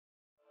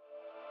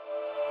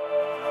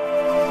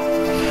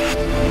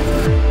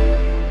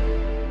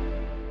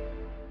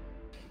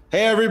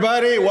Hey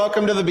everybody,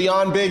 welcome to the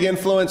Beyond Big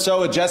Influence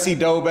Show with Jesse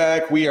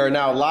Dobeck. We are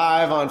now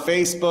live on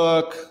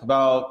Facebook,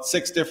 about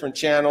 6 different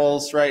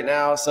channels right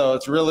now, so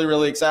it's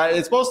really exciting.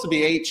 It's supposed to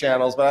be 8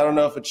 channels, but I don't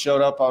know if it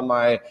showed up on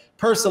my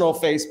personal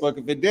Facebook.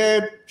 If it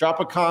did, drop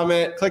a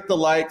comment, click the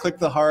like, click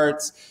the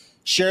hearts,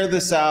 share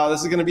this out.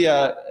 This is going to be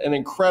an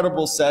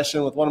incredible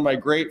session with one of my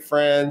great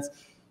friends.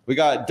 We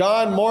got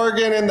Dawn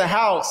Morgan in the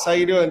house. How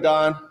you doing,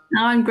 Dawn?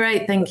 Oh, I'm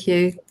great, thank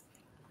you.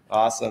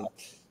 Awesome.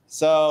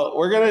 So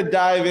we're going to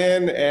dive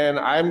in and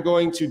I'm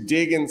going to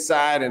dig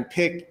inside and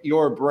pick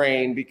your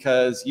brain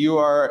because you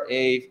are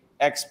an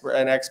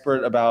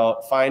expert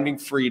about finding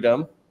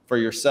freedom for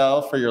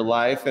yourself, for your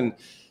life. And,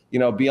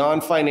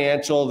 beyond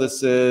financial,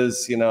 this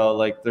is,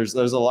 like there's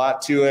a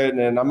lot to it.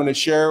 And I'm going to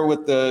share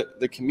with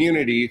the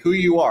community who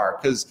you are,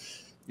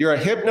 because you're a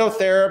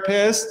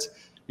hypnotherapist,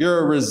 you're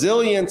a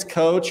resilience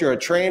coach, you're a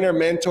trainer,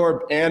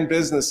 mentor, and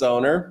business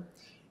owner.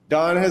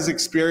 Dawn has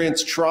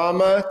experienced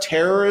trauma,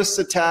 terrorist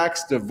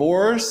attacks,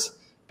 divorce,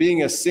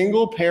 being a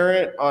single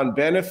parent on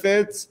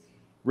benefits,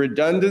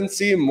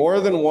 redundancy more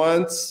than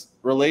once,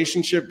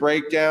 relationship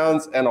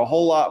breakdowns, and a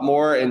whole lot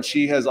more. And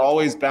she has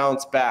always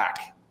bounced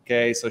back.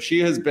 Okay, so she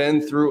has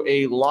been through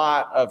a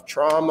lot of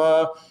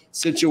trauma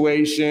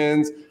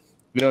situations.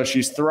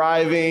 She's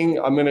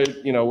thriving.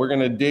 We're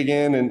gonna dig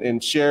in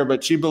and share,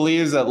 but she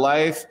believes that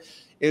life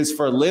is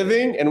for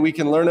living, and we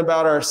can learn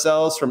about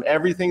ourselves from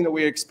everything that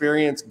we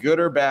experience,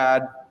 good or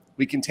bad.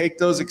 We can take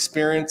those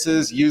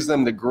experiences, use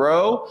them to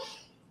grow,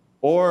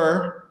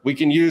 or we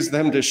can use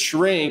them to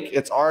shrink.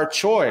 It's our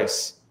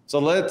choice. So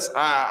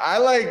I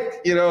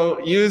like,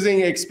 using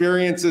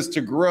experiences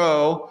to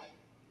grow,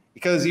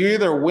 because you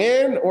either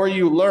win or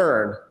you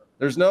learn.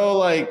 There's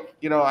no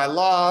I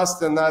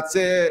lost and that's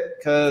it.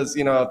 Because,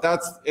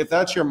 if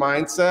that's your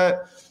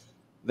mindset,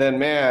 then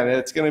man,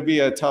 it's going to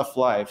be a tough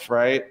life,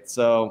 right?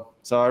 So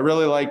I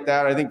really like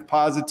that. I think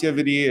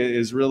positivity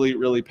is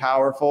really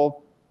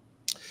powerful.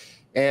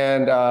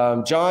 And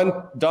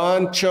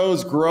Dawn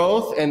chose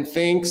growth and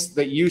thinks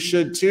that you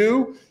should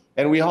too.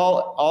 And we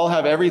all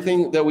have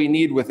everything that we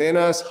need within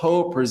us: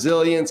 hope,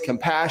 resilience,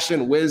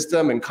 compassion,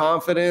 wisdom, and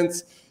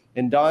confidence.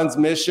 And Dawn's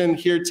mission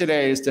here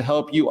today is to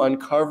help you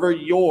uncover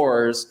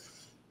yours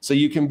so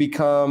you can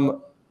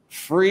become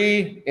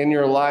free in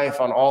your life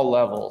on all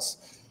levels.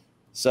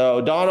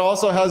 So Dawn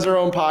also has her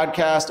own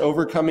podcast,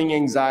 Overcoming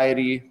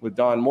Anxiety with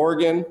Dawn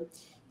Morgan.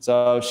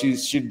 So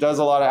she does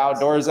a lot of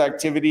outdoors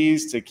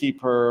activities to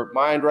keep her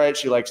mind right.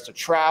 She likes to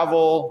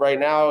travel. Right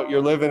now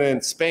you're living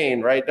in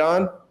Spain, right,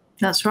 Dawn?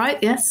 That's right.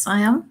 Yes, I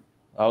am.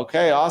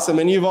 Okay, awesome.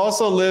 And you've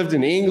also lived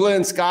in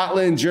England,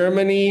 Scotland,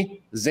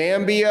 Germany,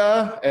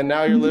 Zambia, and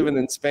now you're living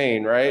in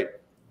Spain, right?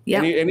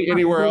 Yeah.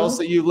 Anywhere else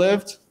that you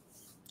lived?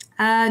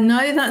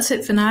 No, that's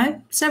it for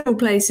now. Several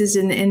places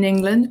in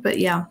England, but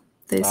yeah.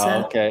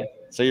 Okay.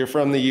 So you're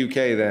from the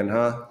UK then,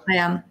 huh? I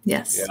am,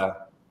 yes. Yeah,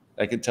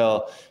 I could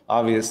tell,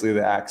 obviously,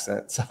 the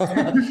accent. So,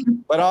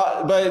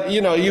 but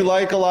you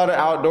like a lot of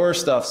outdoor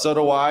stuff. So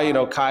do I.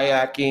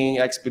 Kayaking,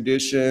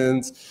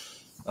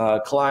 expeditions,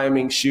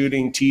 climbing,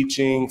 shooting,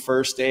 teaching,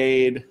 first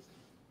aid.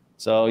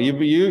 So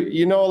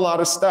you know a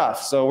lot of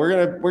stuff. So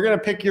we're gonna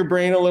pick your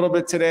brain a little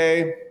bit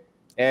today,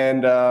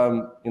 and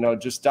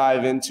just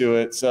dive into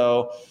it.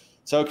 So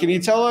can you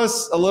tell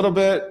us a little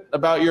bit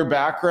about your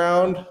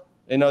background?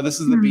 This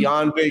is the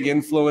Beyond Big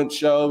Influence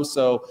show.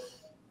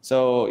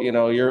 So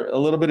you're a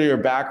little bit of your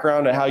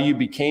background and how you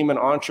became an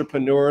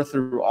entrepreneur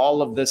through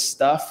all of this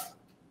stuff.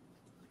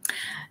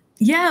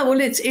 Yeah, well,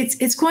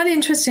 it's quite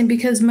interesting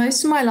because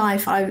most of my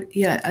life,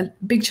 a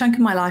big chunk of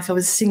my life, I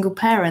was a single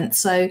parent.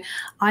 So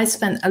I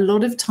spent a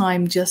lot of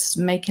time just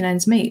making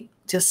ends meet,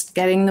 just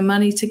getting the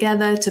money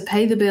together to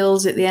pay the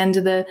bills at the end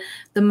of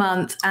the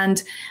month,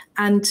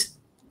 and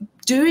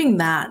doing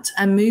that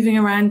and moving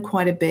around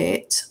quite a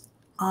bit.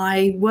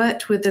 I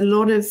worked with a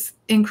lot of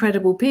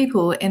incredible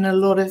people in a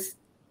lot of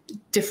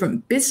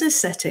different business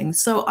settings.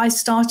 So I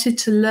started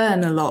to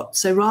learn a lot.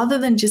 So rather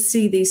than just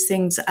see these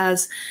things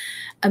as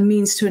a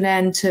means to an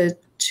end to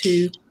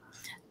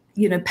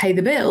pay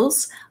the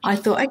bills, I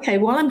thought, okay,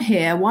 while I'm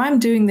here, while I'm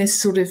doing this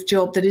sort of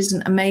job that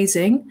isn't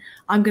amazing,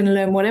 I'm going to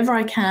learn whatever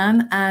I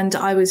can. And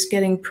I was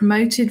getting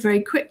promoted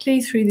very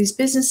quickly through these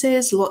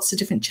businesses, lots of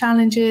different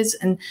challenges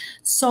and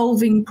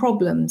solving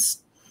problems.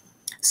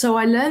 So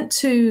I learned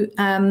to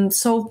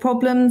solve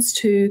problems,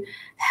 to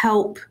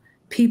help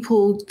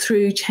people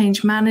through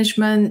change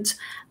management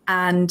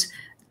and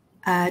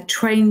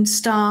train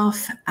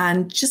staff,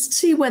 and just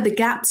see where the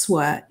gaps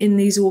were in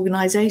these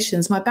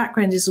organizations. My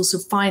background is also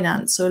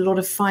finance, so a lot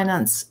of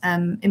finance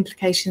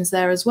implications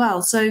there as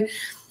well. So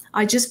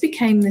I just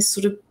became this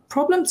sort of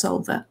problem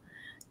solver.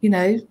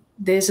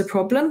 There's a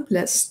problem,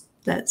 let's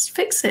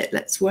fix it.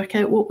 Let's work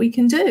out what we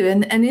can do.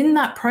 And in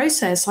that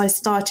process, I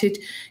started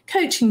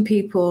coaching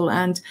people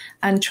and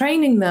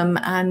training them,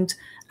 and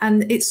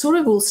it sort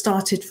of all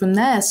started from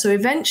there. So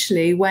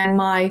eventually, when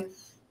my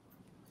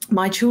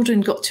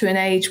children got to an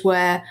age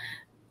where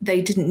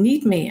they didn't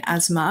need me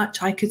as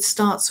much, I could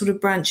start sort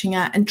of branching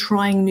out and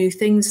trying new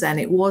things then.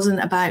 It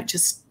wasn't about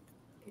just,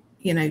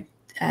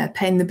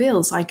 paying the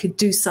bills. I could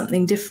do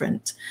something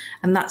different.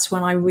 And that's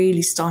when I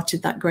really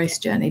started that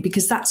growth journey,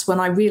 because that's when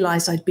I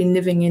realized I'd been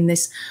living in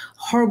this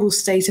horrible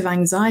state of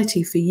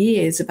anxiety for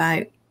years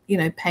about, you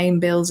know, paying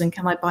bills and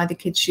can I buy the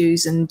kids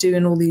shoes and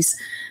doing all these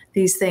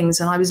things.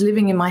 And I was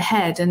living in my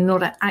head and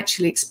not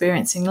actually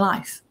experiencing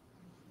life.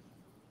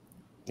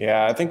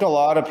 Yeah, I think a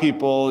lot of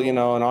people, you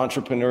know, in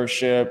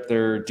entrepreneurship,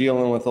 they're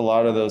dealing with a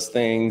lot of those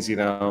things, you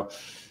know,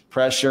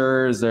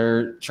 pressures.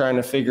 They're trying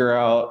to figure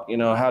out, you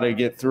know, how to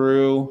get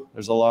through.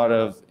 There's a lot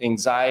of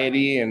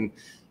anxiety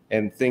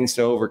and things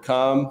to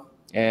overcome.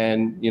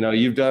 And, you know,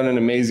 you've done an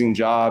amazing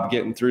job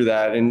getting through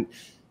that. And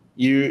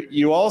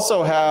you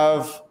also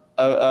have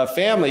a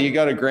family. You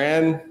got a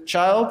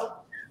grandchild?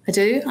 I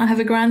do. I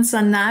have a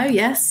grandson now,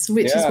 yes,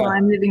 which is why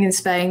I'm living in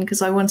Spain,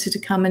 because I wanted to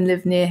come and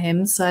live near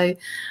him. So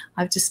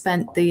I've just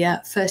spent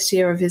the first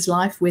year of his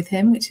life with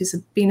him, which has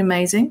been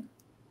amazing.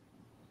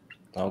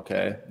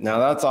 Okay. Now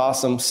that's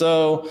awesome.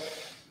 So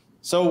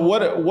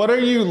what are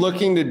you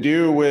looking to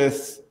do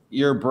with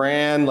your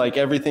brand? Like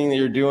everything that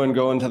you're doing,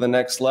 going to the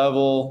next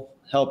level,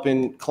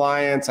 helping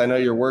clients. I know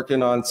you're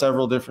working on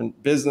several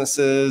different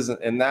businesses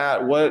and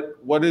that.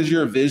 What is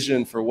your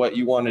vision for what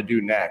you want to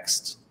do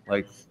next?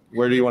 Like,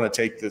 where do you want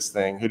to take this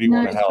thing? Who do you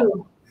want to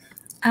help?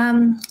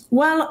 Sure.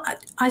 Well,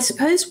 I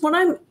suppose what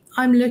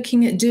I'm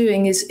looking at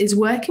doing is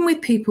working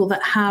with people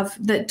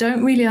that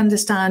don't really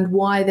understand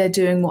why they're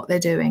doing what they're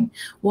doing,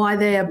 why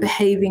they are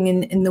behaving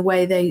in the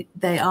way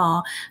they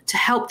are, to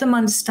help them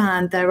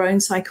understand their own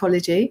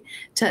psychology,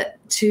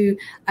 to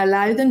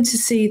allow them to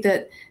see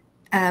that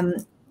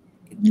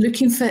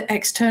looking for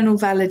external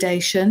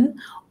validation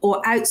or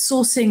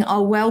outsourcing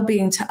our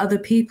well-being to other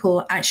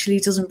people actually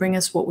doesn't bring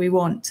us what we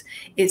want.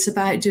 It's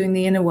about doing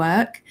the inner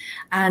work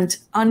and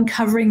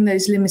uncovering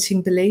those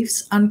limiting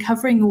beliefs,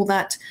 uncovering all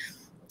that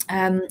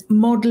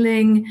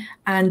modeling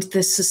and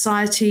the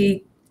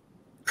society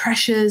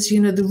pressures, you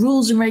know, the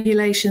rules and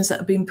regulations that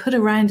have been put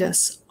around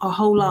us our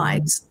whole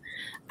lives,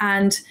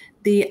 and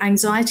the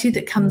anxiety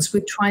that comes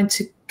with trying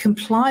to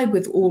comply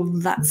with all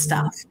of that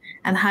stuff,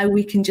 and how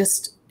we can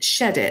just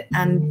shed it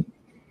and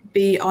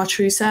be our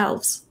true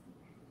selves.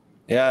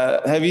 Yeah.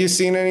 Have you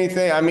seen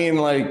anything? I mean,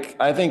 like,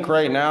 I think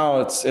right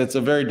now it's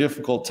a very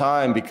difficult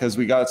time because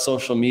we got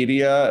social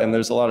media and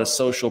there's a lot of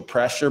social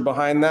pressure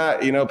behind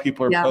that. You know,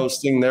 people are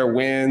posting their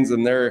wins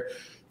and their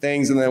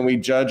things, and then we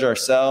judge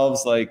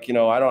ourselves. Like, you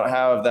know, I don't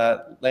have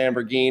that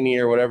Lamborghini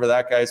or whatever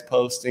that guy's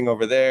posting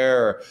over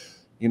there. Or,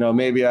 you know,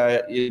 maybe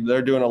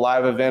they're doing a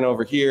live event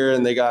over here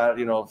and they got,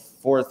 you know,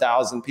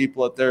 4,000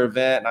 people at their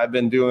event. And I've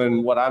been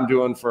doing what I'm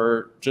doing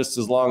for just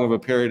as long of a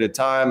period of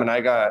time, and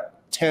I got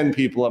 10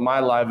 people at my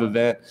live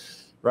event,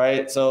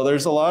 right? So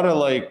there's a lot of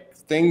like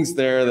things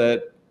there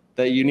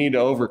that you need to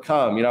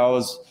overcome. You know, I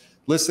was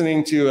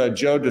listening to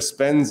Joe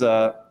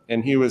Dispenza,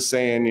 and he was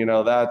saying, you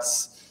know,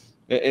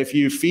 if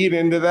you feed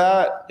into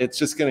that, it's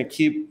just going to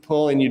keep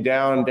pulling you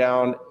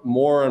down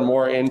more and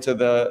more into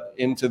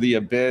the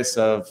abyss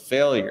of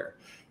failure,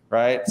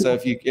 right? So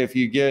if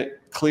you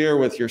get clear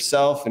with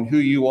yourself and who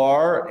you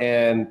are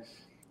and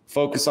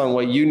focus on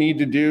what you need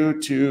to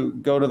do to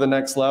go to the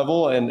next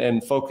level,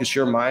 and focus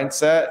your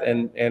mindset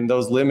and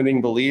those limiting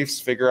beliefs,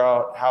 figure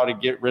out how to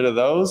get rid of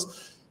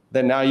those,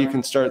 then now you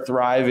can start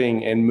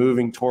thriving and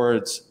moving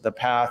towards the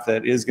path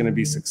that is going to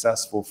be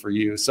successful for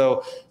you.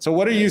 So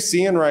what are you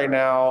seeing right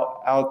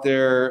now out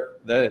there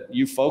that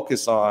you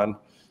focus on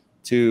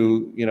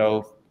to, you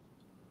know,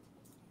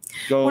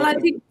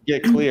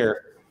 get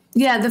clear?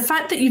 Yeah, the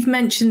fact that you've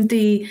mentioned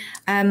the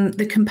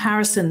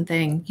comparison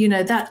thing, you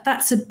know,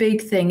 that's a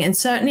big thing. And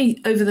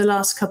certainly over the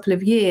last couple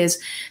of years,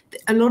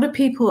 a lot of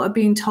people are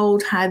being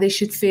told how they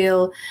should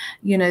feel,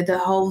 you know, the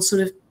whole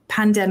sort of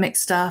pandemic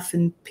stuff,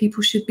 and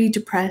people should be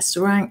depressed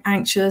or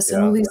anxious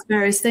and all these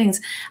various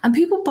things. And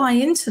people buy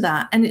into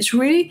that. And it's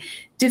really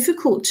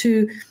difficult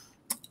to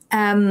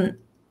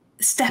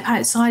step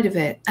outside of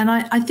it. And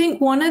I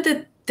think one of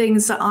the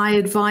things that I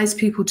advise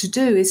people to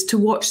do is to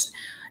watch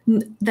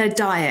their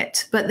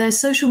diet, but their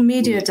social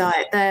media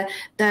diet,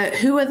 their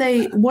who are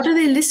they, what are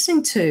they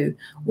listening to,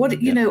 what,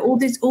 you know, all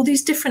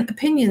these different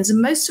opinions.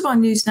 And most of our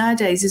news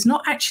nowadays is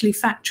not actually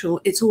factual,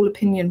 it's all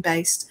opinion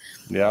based.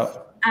 Yeah.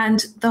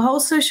 And the whole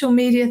social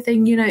media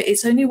thing, you know,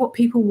 it's only what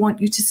people want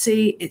you to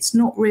see, it's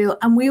not real.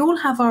 And we all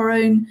have our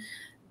own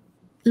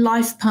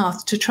life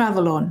path to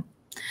travel on.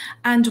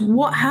 And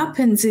what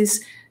happens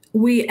is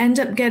we end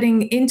up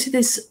getting into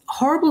this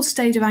horrible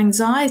state of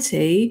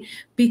anxiety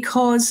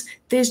because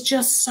there's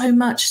just so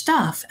much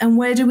stuff. And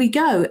where do we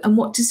go? And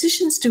what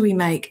decisions do we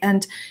make?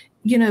 And,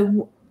 you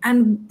know,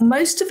 and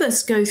most of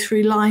us go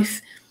through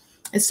life,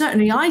 and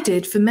certainly I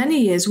did for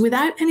many years,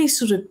 without any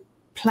sort of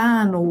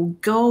plan or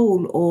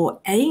goal or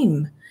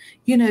aim.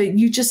 You know,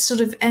 you just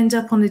sort of end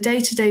up on a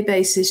day-to-day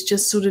basis,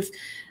 just sort of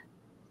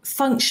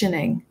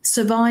functioning,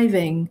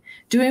 surviving,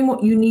 doing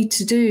what you need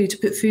to do to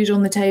put food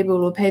on the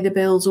table or pay the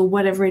bills or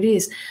whatever it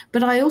is.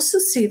 But I also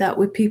see that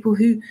with people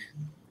who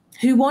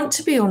want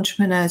to be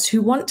entrepreneurs,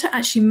 who want to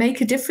actually make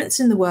a difference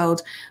in the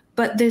world,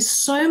 but there's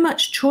so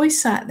much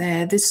choice out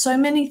there. There's so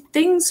many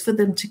things for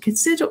them to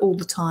consider all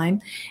the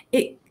time.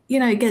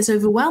 it gets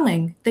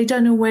overwhelming. They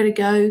don't know where to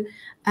go.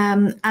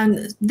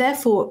 And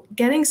therefore,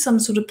 getting some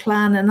sort of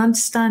plan and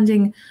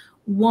understanding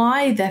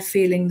why they're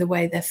feeling the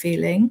way they're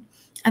feeling,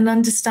 and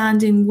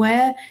understanding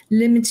where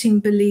limiting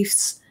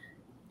beliefs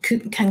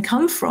can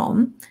come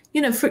from.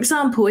 For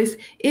example,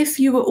 if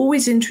you were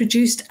always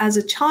introduced as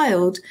a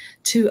child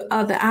to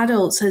other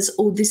adults as,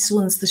 oh, this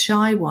one's the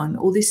shy one,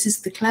 or this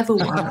is the clever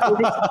one, or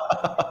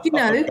this,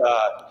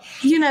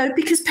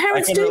 because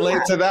parents I can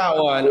relate to that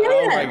one. Yeah.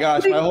 Oh my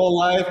gosh, my whole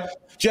life.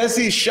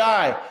 Jesse's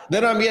shy.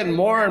 Then I'm getting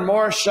more and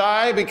more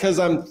shy because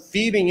I'm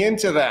feeding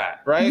into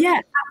that, right? Yeah,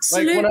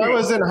 absolutely. Like when I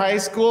was in high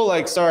school,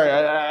 I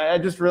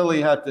just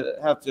really have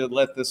to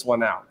let this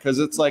one out, because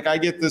it's like I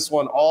get this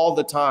one all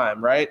the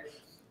time, right?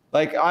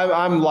 Like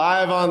I'm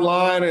live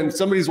online and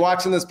somebody's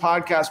watching this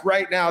podcast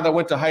right now that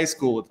went to high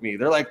school with me.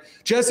 They're like,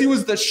 Jesse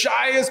was the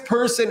shyest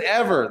person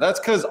ever. That's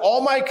because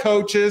all my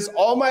coaches,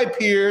 all my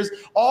peers,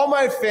 all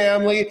my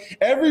family,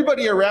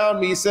 everybody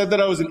around me said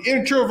that I was an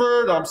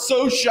introvert. I'm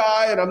so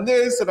shy and I'm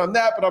this and I'm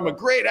that, but I'm a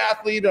great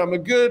athlete. I'm a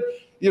good,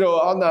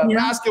 on the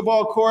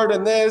basketball court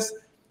and this.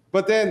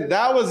 But then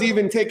that was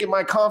even taking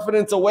my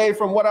confidence away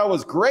from what I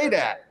was great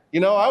at. I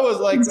was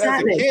like,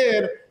 exactly. As a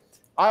kid,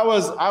 I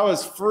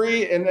was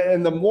free,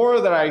 and the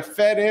more that I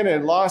fed in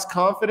and lost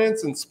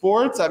confidence in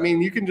sports, I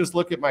mean, you can just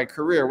look at my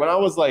career. When I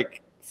was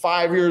like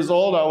 5 years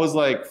old, I was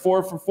like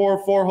 4 for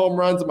 4 home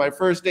runs on my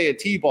first day of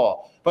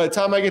T-ball. By the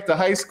time I get to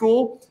high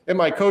school, and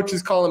my coach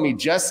is calling me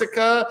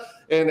Jessica,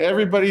 and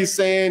everybody's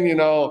saying,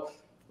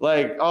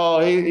 like, oh,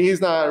 he's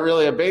not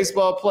really a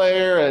baseball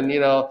player, and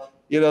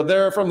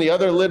they're from the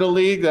other little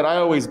league that I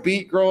always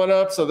beat growing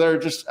up, so they're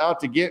just out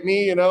to get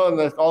me, and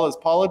all this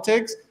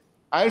politics.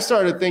 I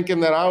started thinking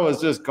that I was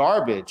just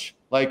garbage,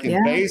 like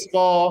in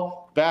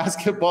baseball,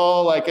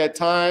 basketball, like at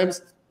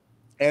times.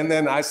 And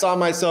then I saw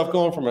myself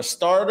going from a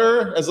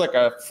starter as like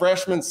a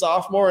freshman,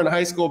 sophomore in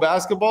high school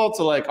basketball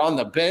to like on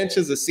the bench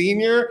as a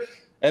senior.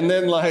 And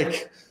then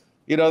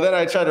then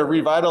I tried to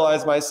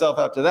revitalize myself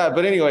after that.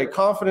 But anyway,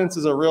 confidence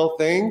is a real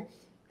thing.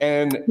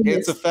 And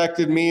it's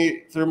affected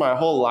me through my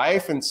whole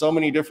life in so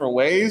many different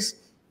ways.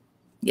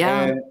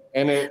 Yeah.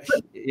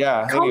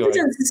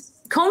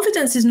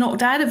 Confidence is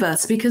knocked out of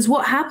us, because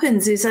what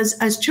happens is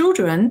as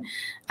children,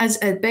 as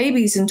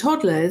babies and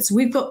toddlers,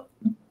 we've got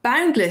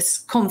boundless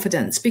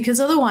confidence, because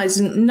otherwise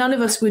none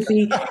of us would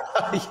be,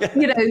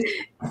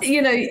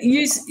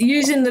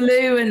 using the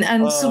loo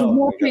and sort of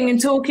walking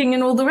and talking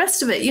and all the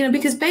rest of it,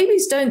 because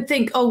babies don't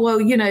think, oh,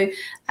 well,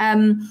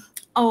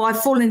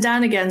 I've fallen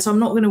down again, so I'm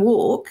not going to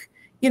walk.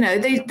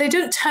 They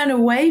don't turn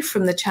away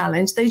from the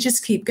challenge. They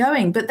just keep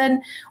going. But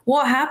then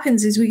what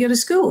happens is we go to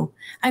school,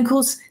 and of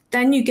course,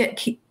 then you get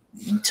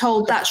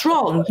told that's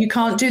wrong. You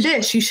can't do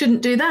this. You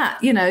shouldn't do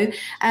that.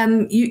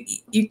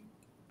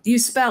 You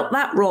spelt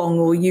that wrong,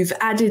 or you've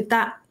added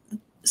that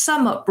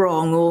sum up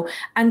wrong,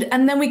 and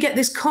then we get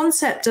this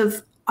concept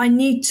of, I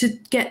need to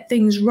get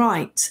things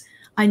right.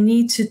 I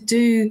need to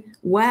do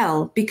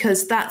well,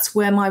 because that's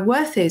where my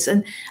worth is.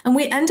 And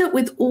we end up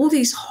with all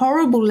these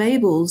horrible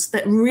labels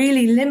that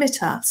really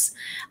limit us.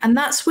 And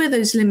that's where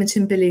those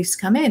limiting beliefs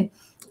come in.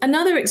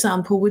 Another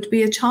example would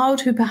be a child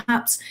who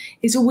perhaps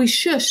is always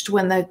shushed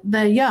when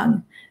they're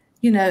young,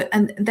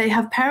 and they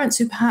have parents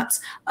who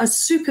perhaps are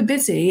super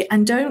busy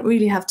and don't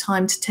really have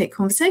time to take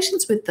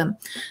conversations with them.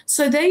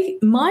 So they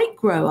might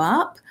grow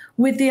up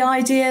with the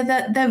idea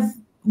that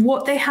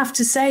what they have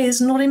to say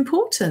is not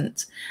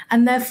important.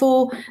 And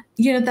therefore,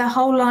 their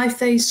whole life,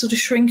 they sort of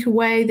shrink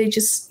away. They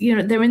just,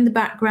 they're in the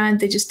background.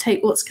 They just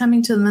take what's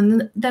coming to them,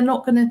 and they're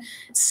not going to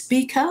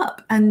speak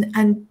up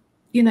and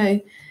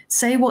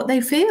say what they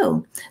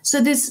feel.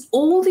 So there's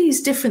all these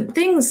different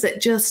things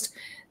that just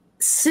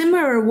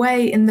simmer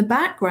away in the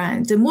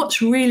background. And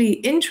what's really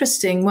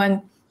interesting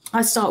when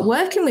I start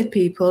working with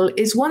people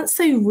is once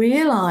they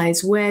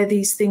realize where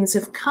these things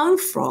have come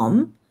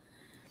from,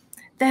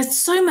 they're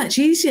so much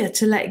easier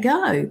to let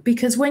go.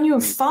 Because when you're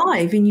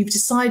 5 and you've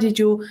decided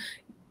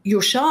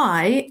you're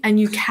shy, and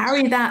you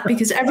carry that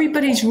because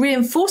everybody's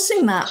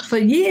reinforcing that for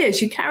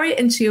years, you carry it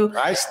into your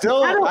I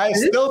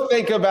still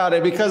think about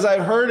it because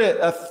I've heard it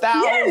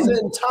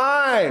 1,000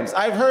 times.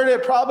 I've heard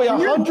it probably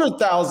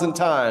 100,000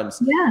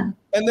 times. Yeah.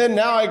 And then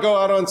now I go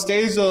out on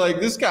stage, they're like,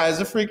 this guy's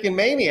a freaking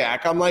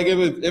maniac. I'm like,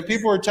 if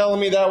people were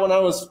telling me that when I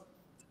was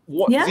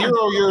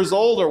 0 years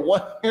old or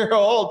 1 year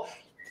old,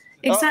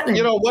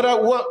 exactly.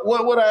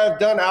 What would I have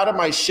done out of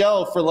my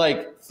shell for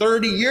like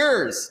 30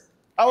 years?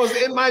 I was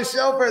in my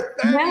shell for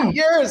 30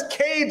 years,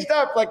 caged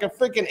up like a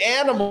freaking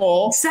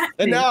animal.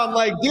 Exactly. And now I'm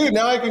like, dude,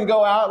 now I can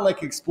go out and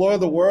like explore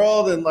the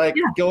world and like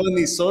go in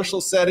these social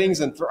settings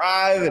and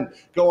thrive and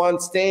go on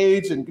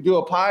stage and do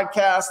a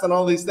podcast and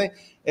all these things.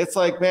 It's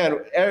like, man,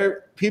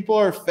 people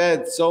are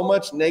fed so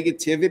much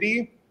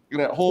negativity,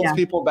 and it holds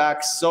people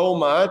back so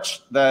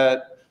much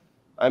that,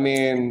 I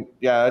mean,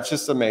 it's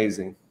just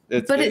amazing.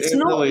 It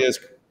really is.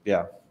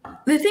 Yeah.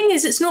 The thing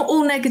is, it's not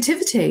all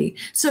negativity.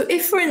 So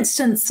if, for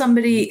instance,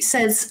 somebody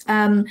says,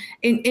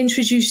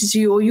 introduces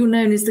you, or you're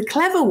known as the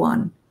clever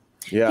one,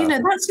 Yeah.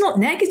 That's not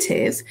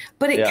negative,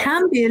 but it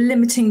can be a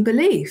limiting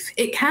belief.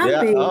 It can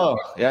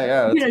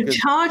be,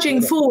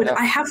 charging forward.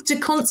 I have to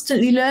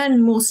constantly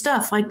learn more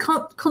stuff. I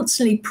can't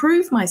constantly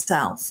prove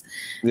myself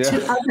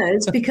to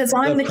others because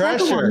I'm the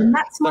clever one, and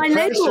that's my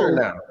label.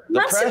 Now.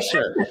 The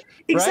pressure.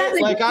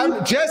 Exactly. Right?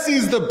 Like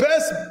Jesse's the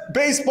best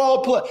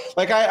baseball player.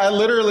 Like I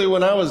literally,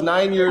 when I was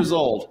 9 years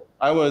old,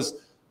 I was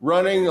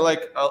running I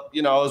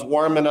was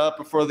warming up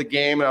before the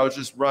game, and I was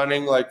just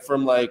running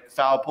from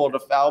foul pole to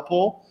foul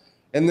pole.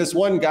 And this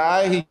one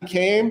guy,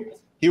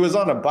 he was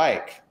on a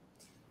bike.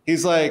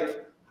 He's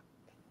like,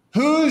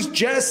 who's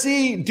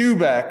Jesse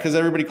Dubeck? Because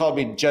everybody called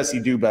me Jesse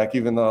Dubeck,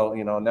 even though,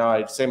 now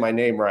I say my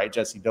name right,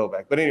 Jesse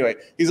Dubeck. But anyway,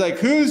 he's like,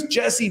 who's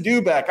Jesse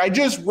Dubeck? I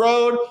just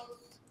rode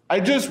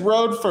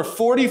for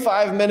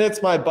 45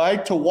 minutes my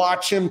bike to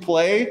watch him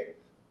play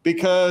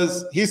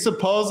because he's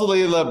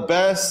supposedly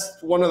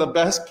one of the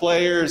best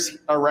players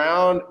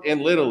around in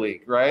Little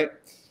League, right?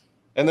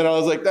 And then I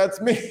was like, that's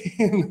me,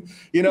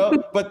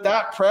 but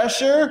that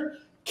pressure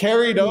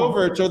carried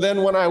over to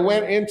then when I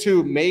went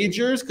into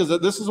majors, because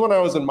this is when I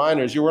was in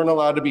minors. You weren't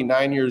allowed to be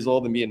 9 years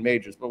old and be in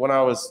majors. But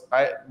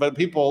but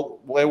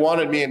people, they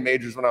wanted me in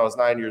majors when I was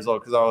 9 years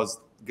old because I was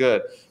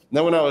good. And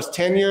then when I was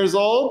 10 years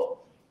old,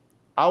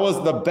 I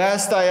was the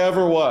best I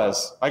ever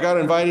was. I got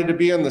invited to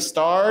be in the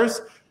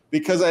Stars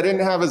because I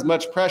didn't have as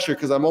much pressure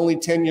because I'm only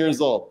 10 years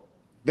old.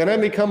 Then I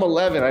become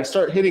 11. I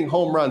start hitting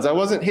home runs. I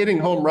wasn't hitting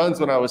home runs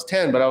when I was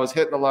 10, but I was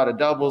hitting a lot of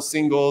doubles,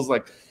 singles.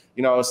 I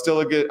was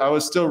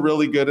still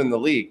really good in the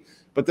league.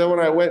 But then when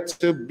I went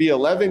to be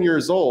 11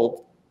 years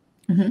old,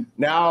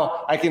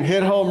 now I can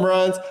hit home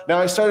runs. Now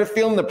I started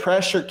feeling the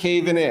pressure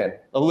caving in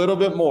a little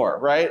bit more,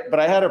 right? But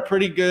I had a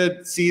pretty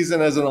good season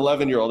as an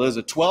 11-year-old. As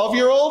a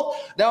 12-year-old,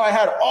 now I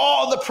had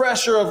all the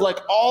pressure of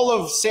all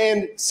of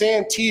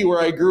Santee where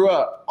I grew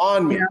up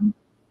on me. Yeah.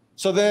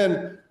 So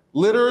then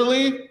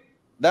literally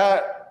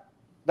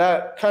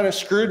that kind of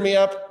screwed me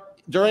up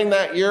during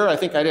that year. I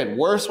think I did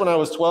worse when I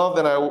was 12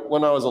 than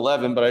when I was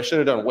 11, but I should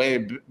have done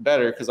way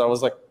better because I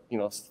was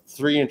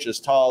 3 inches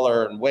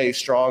taller and way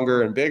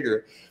stronger and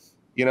bigger.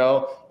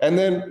 And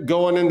then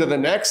going into the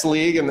next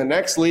league and the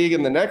next league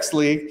and the next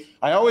league,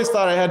 I always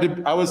thought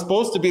I was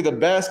supposed to be the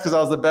best because I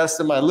was the best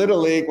in my Little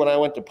League. When I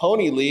went to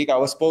Pony League, I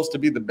was supposed to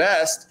be the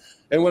best.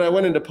 And when I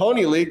went into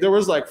Pony League, there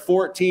was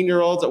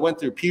 14-year-olds that went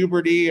through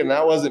puberty, and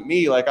that wasn't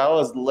me. I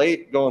was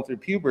late going through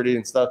puberty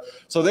and stuff.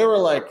 So they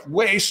were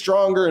way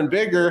stronger and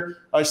bigger.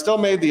 I still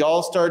made the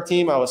all-star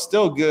team. I was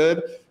still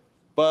good,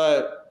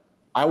 but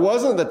I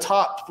wasn't the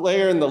top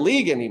player in the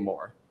league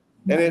anymore.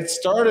 And it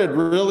started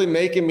really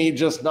making me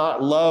just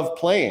not love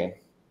playing,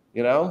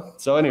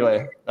 So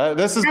anyway,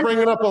 this is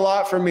bringing up a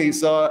lot for me.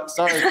 So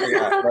sorry for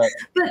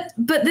that.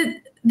 But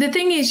the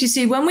thing is, you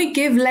see, when we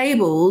give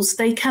labels,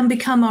 they can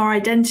become our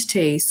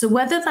identity. So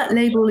whether that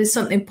label is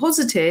something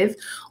positive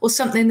or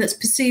something that's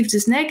perceived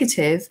as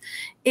negative,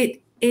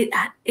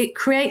 it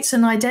creates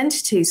an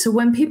identity. So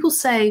when people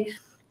say,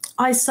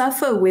 I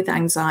suffer with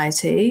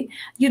anxiety,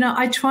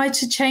 I try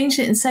to change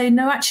it and say,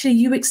 no, actually,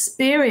 you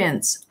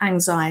experience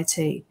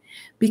anxiety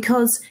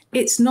because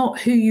it's not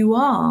who you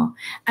are.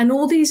 And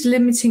all these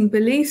limiting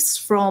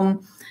beliefs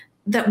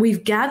that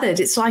we've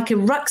gathered, it's like a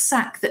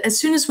rucksack that as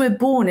soon as we're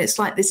born, it's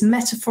like this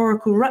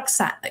metaphorical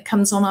rucksack that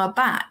comes on our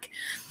back.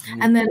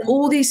 And then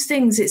all these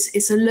things,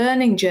 it's a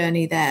learning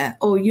journey there.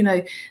 Or,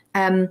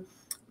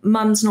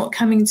 mum's not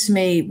coming to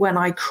me when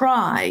I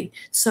cry,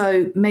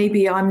 so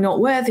maybe I'm not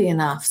worthy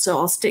enough, so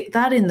I'll stick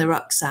that in the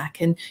rucksack.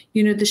 And,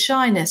 the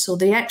shyness or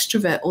the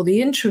extrovert or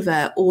the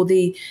introvert or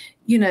the,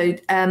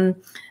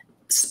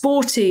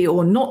 sporty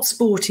or not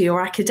sporty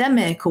or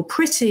academic or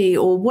pretty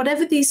or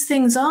whatever these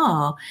things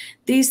are,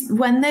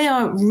 when they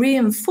are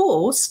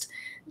reinforced,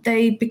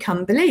 they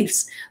become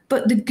beliefs.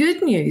 But the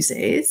good news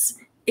is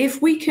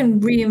if we can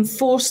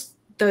reinforce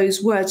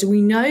those words,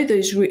 we know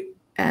those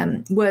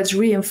words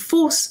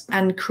reinforce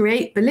and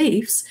create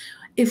beliefs.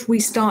 If we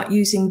start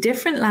using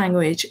different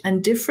language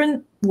and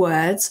different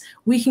words,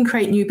 we can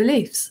create new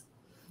beliefs.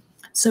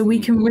 So we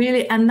can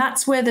really, and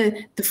that's where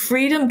the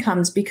freedom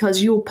comes,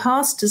 because your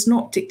past does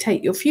not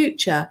dictate your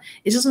future.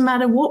 It doesn't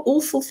matter what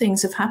awful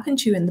things have happened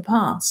to you in the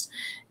past.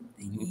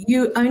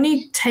 You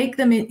only take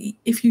them in,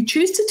 if you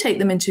choose to take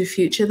them into the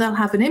future, they'll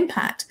have an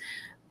impact.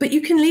 But you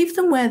can leave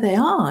them where they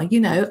are.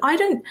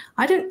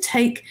 I don't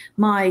take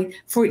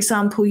for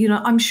example,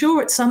 I'm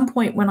sure at some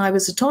point when I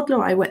was a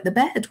toddler, I wet the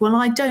bed. Well,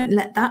 I don't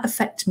let that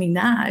affect me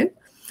now.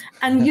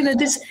 And,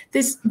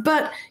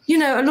 but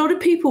a lot of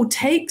people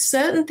take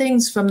certain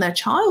things from their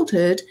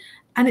childhood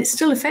and it's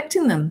still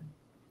affecting them.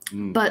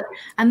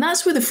 And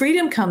that's where the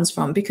freedom comes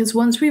from, because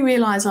once we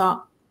realize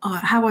how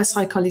our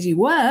psychology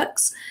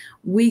works,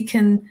 we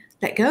can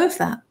let go of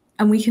that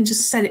and we can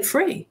just set it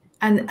free.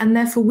 And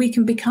therefore we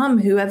can become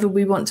whoever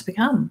we want to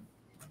become.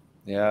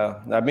 Yeah.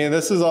 I mean,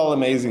 this is all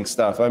amazing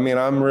stuff. I mean,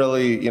 I'm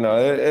really,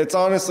 it's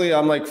honestly,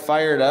 I'm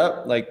fired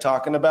up,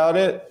 talking about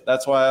it.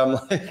 That's why I'm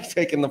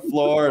taking the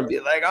floor and be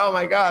like, oh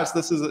my gosh,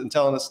 this isn't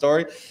telling a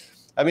story.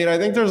 I mean, I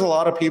think there's a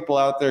lot of people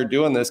out there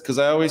doing this, because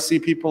I always see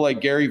people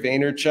like Gary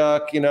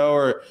Vaynerchuk,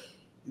 or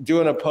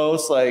doing a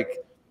post like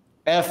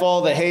F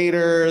all the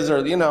haters,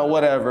 or, you know,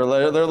 whatever.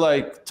 They're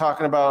like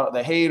talking about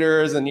the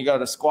haters and you got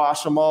to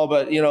squash them all.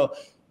 But, you know,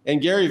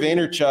 and Gary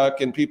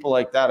Vaynerchuk and people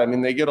like that, I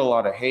mean, they get a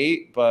lot of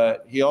hate,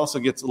 but he also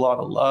gets a lot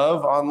of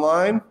love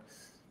online.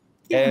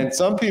 Yeah. And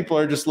some people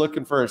are just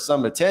looking for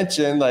some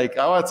attention. Like,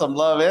 I want some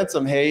love and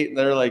some hate. And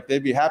they're like,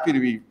 they'd be happy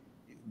to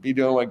be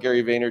doing what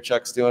Gary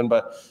Vaynerchuk's doing.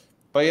 But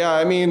yeah,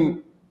 I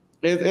mean,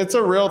 it's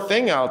a real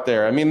thing out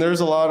there. I mean,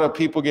 there's a lot of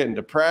people getting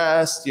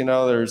depressed, you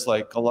know, there's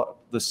like a lot,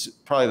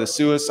 probably the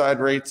suicide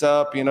rate's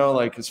up, you know,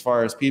 like as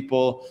far as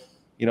people,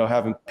 you know,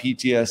 having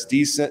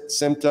PTSD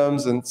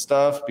symptoms and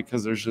stuff,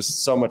 because there's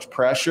just so much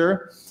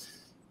pressure.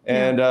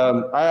 And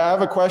I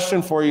have a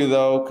question for you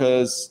though,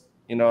 because,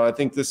 you know, I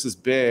think this is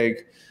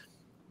big.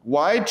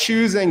 Why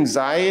choose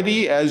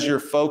anxiety as your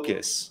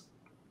focus?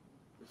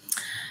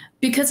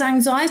 Because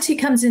anxiety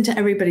comes into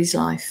everybody's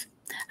life,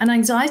 and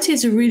anxiety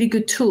is a really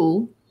good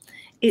tool.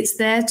 It's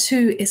there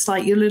it's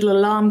like your little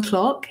alarm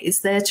clock. It's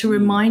there to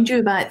remind you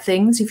about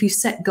things. If you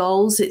set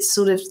goals, it's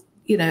sort of,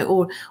 you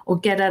know, or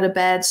get out of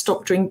bed,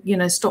 stop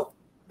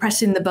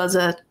pressing the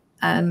buzzer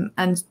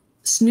and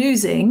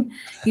snoozing.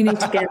 You need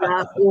to get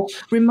up, or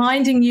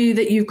reminding you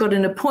that you've got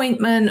an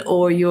appointment,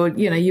 or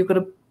you've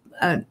got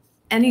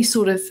any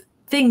sort of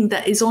thing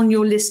that is on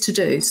your list to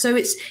do. So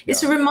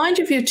it's a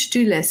reminder of your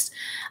to-do list.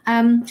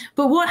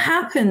 But what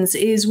happens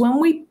is when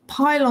we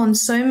pile on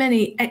so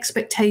many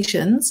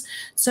expectations,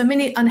 so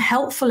many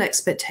unhelpful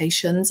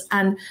expectations,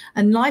 and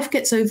life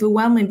gets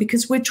overwhelming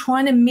because we're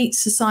trying to meet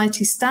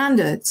society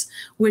standards.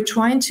 We're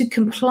trying to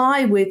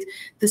comply with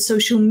the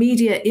social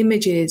media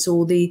images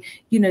or the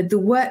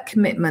work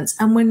commitments,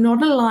 and we're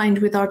not aligned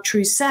with our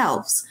true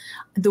selves,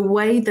 the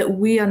way that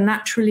we are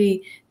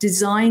naturally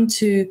designed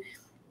to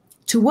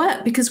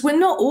work, because we're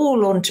not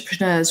all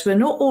entrepreneurs, we're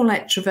not all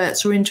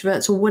extroverts or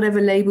introverts or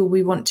whatever label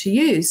we want to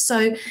use.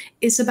 So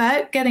it's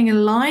about getting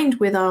aligned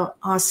with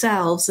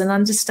ourselves and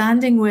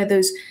understanding where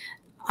those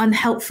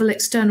unhelpful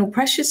external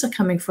pressures are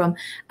coming from,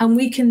 and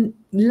we can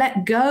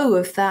let go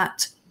of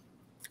that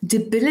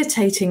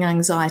debilitating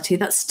anxiety,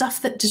 that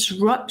stuff that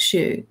disrupts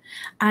you,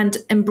 and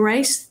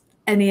embrace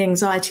any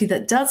anxiety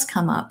that does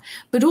come up.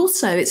 But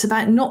also it's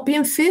about not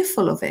being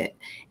fearful of it.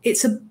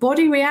 It's a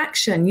body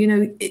reaction. You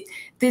know,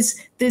 there's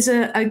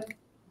a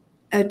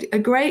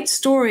great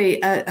story.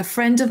 A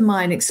friend of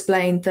mine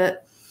explained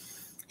that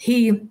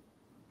he'd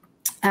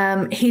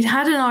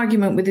had an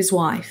argument with his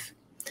wife,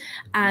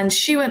 and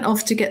she went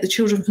off to get the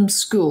children from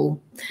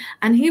school,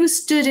 and he was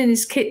stood in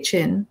his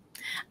kitchen,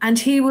 and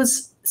he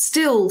was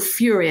still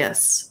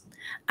furious.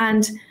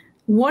 And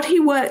what he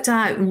worked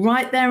out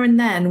right there and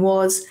then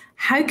was,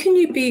 how can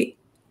you be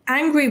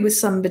angry with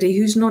somebody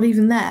who's not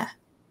even there?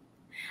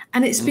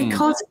 And it's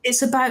because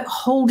it's about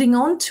holding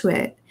on to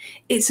it.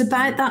 It's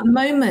about that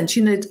moment.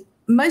 You know,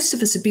 most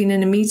of us have been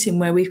in a meeting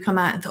where we've come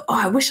out and thought,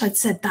 oh, I wish I'd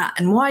said that.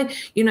 And why,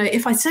 you know,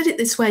 if I said it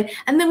this way,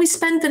 and then we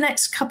spend the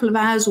next couple of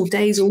hours or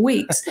days or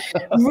weeks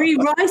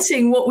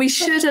rewriting what we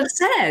should have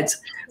said,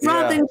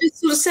 rather than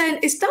just sort of saying,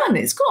 it's done,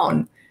 it's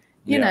gone,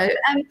 you know.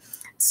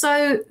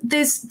 So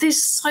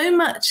there's so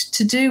much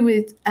to do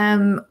with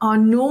our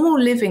normal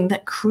living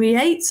that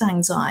creates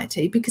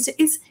anxiety, because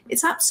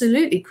it's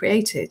absolutely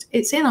created.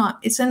 It's in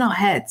our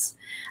heads.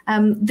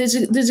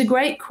 There's a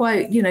great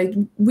quote. You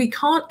know, we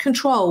can't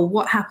control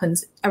what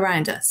happens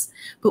around us,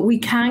 but we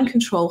can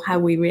control how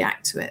we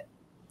react to it.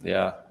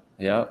 Yeah,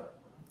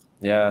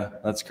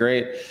 that's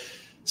great.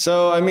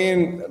 So I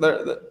mean,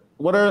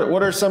 what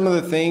are some of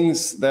the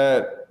things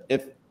that,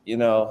 if you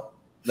know,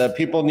 that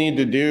people need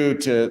to do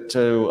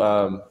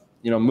to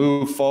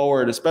move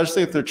forward,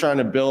 especially if they're trying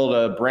to build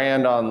a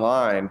brand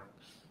online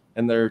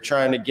and they're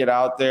trying to get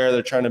out there,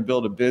 they're trying to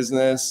build a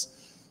business.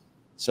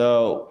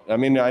 So, I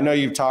mean, I know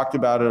you've talked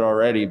about it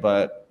already,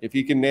 but if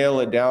you can nail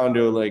it down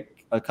to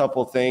like a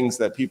couple things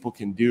that people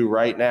can do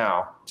right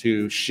now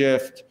to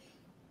shift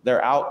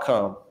their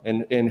outcome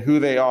and who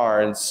they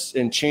are,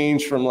 and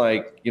change from,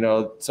 like, you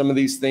know, some of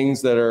these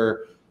things that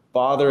are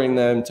bothering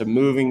them to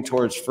moving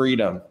towards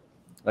freedom.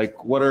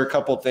 Like, what are a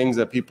couple of things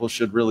that people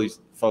should really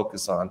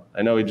focus on?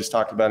 I know we just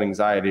talked about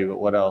anxiety, but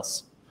what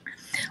else?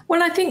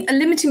 Well, I think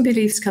limiting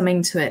beliefs come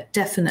into it,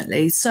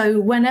 definitely. So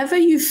whenever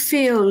you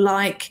feel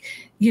like,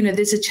 you know,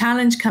 there's a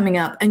challenge coming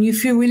up and you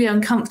feel really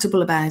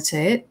uncomfortable about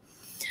it,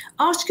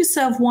 ask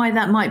yourself why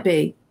that might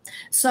be.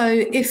 So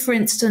if, for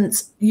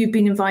instance, you've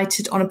been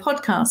invited on a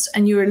podcast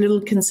and you're a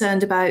little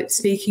concerned about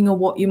speaking or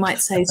what you might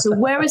say, so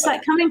where is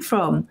that coming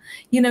from?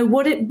 You know,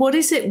 what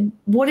is it?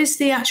 What is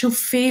the actual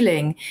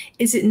feeling?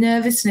 Is it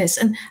nervousness?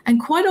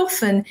 And quite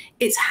often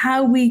it's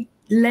how we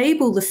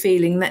label the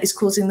feeling that is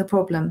causing the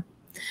problem.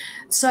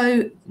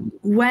 So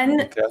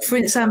when, for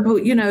example,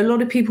 you know, a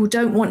lot of people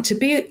don't want to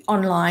be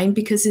online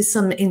because there's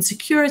some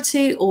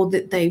insecurity, or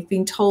that they've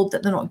been told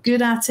that they're not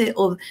good at it,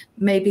 or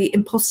maybe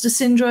imposter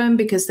syndrome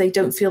because they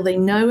don't feel they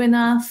know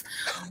enough,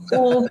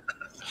 or,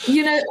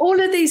 you know, all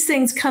of these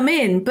things come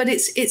in. But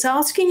it's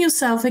asking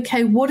yourself,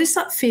 okay, what is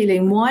that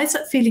feeling? Why is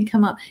that feeling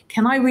come up?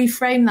 Can I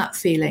reframe that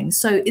feeling?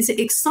 So is it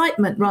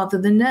excitement rather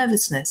than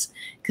nervousness?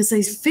 Because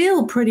they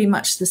feel pretty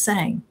much the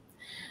same.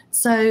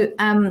 So,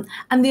 and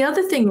the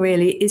other thing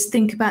really is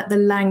think about the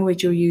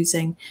language you're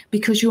using,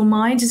 because your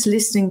mind is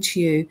listening to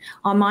you.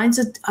 Our minds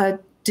are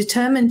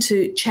determined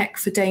to check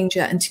for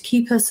danger and to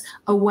keep us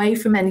away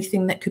from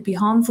anything that could be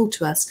harmful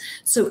to us.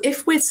 So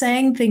if we're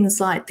saying things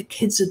like the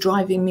kids are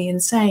driving me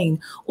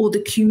insane or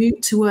the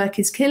commute to work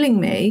is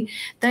killing me,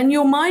 then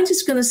your mind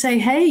is going to say,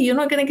 hey, you're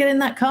not going to get in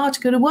that car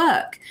to go to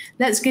work.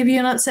 Let's give you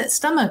an upset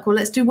stomach, or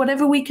let's do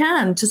whatever we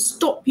can to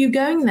stop you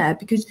going there,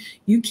 because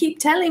you keep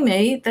telling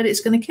me that it's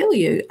going to kill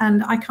you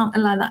and I can't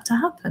allow that to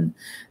happen.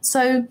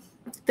 So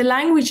the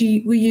language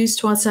we use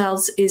to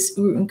ourselves is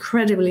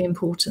incredibly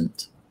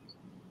important.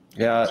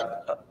 Yeah,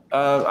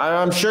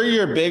 I'm sure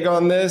you're big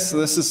on this.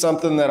 This is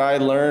something that I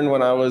learned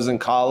when I was in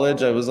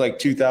college. It was like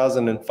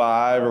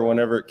 2005 or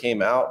whenever it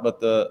came out. But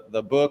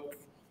the book,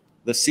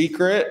 The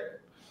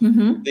Secret,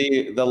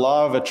 the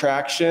law of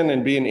attraction,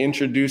 and being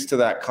introduced to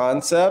that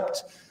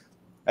concept,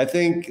 I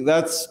think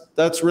that's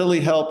really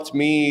helped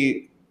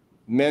me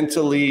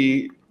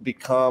mentally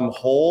become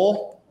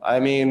whole. I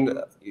mean,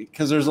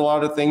 because there's a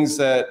lot of things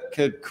that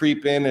could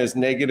creep in as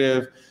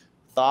negative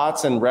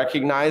thoughts, and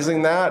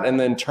recognizing that and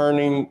then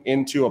turning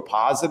into a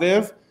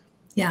positive,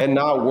 and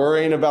not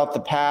worrying about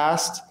the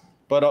past,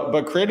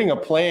 but creating a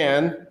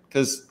plan.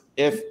 Because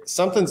if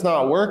something's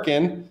not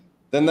working,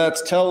 then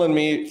that's telling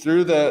me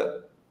through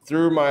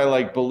my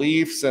like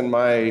beliefs and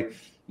my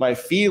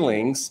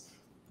feelings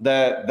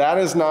that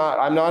is not,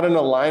 I'm not in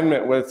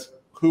alignment with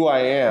who I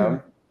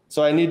am.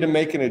 So I need to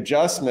make an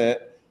adjustment.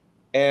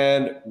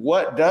 And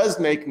what does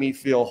make me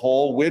feel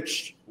whole?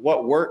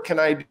 What work can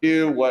I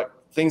do? What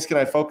things can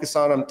I focus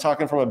on? I'm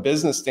talking from a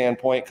business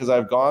standpoint, because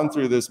I've gone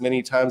through this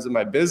many times in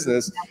my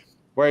business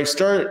where I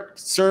start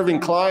serving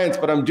clients,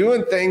 but I'm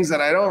doing things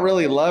that I don't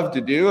really love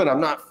to do. And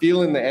I'm not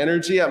feeling the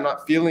energy. I'm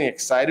not feeling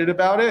excited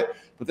about it,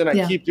 but then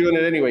I keep doing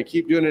it anyway,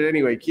 keep doing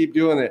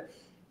it.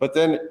 But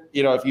then,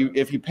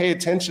 if you pay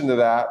attention to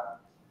that,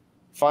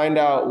 find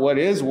out what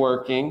is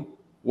working,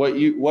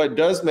 what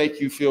does make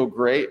you feel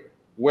great.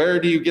 Where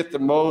do you get the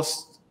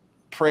most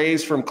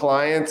praise from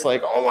clients?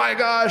 Like, oh my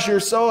gosh, you're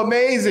so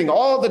amazing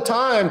all the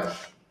time.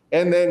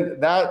 And then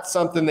that's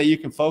something that you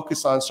can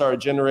focus on, start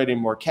generating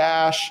more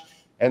cash,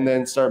 and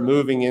then start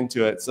moving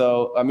into it.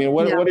 So, I mean,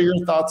 what are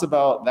your thoughts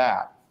about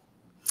that?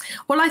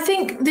 Well, I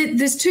think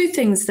there's two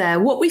things there.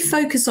 What we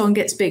focus on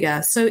gets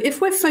bigger. So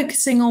if we're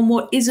focusing on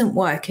what isn't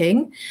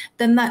working,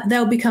 then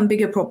they'll become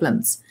bigger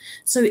problems.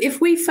 So if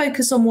we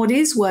focus on what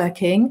is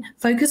working,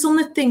 focus on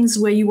the things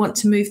where you want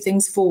to move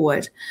things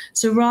forward.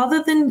 So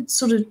rather than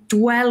sort of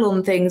dwell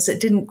on things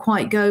that didn't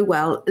quite go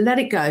well, let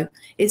it go.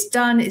 It's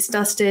done, it's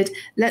dusted.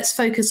 Let's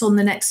focus on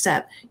the next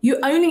step. You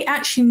only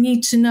actually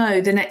need to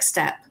know the next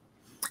step.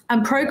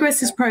 And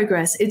progress is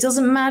progress. It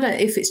doesn't matter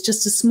if it's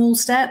just a small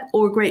step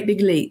or a great big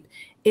leap.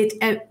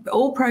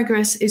 All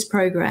progress is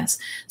progress.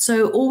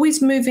 So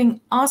always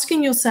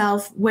asking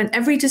yourself when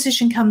every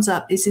decision comes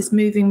up, is this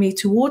moving me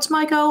towards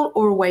my goal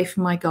or away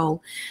from my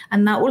goal?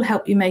 And that will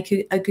help you make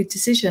a good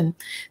decision.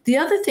 The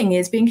other thing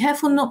is being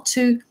careful not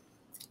to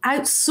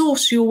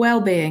outsource your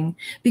well-being,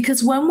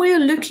 because when we're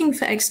looking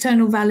for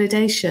external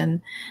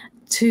validation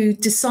to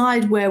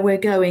decide where we're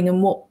going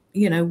and what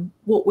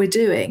we're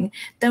doing,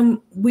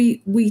 then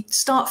we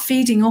start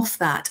feeding off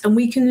that, and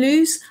we can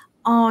lose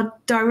our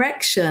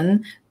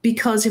direction,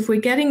 because if we're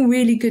getting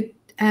really good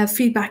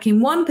feedback in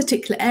one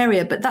particular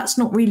area, but that's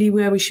not really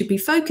where we should be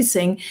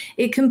focusing,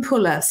 it can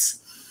pull us.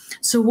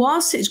 So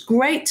whilst it's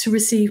great to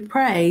receive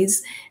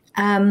praise,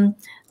 and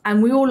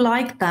we all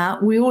like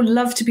that, we all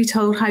love to be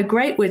told how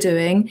great we're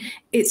doing,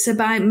 it's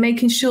about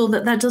making sure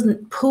that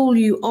doesn't pull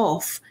you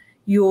off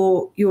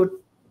your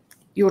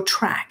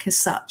track as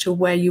such, or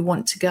where you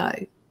want to go.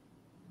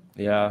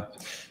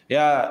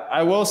 Yeah,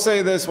 I will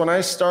say this. When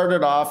I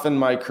started off in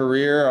my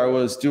career,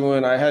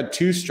 I had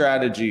two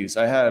strategies.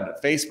 I had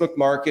Facebook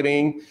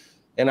marketing,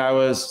 and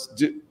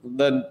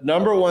the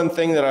number one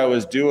thing that I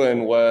was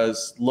doing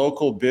was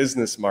local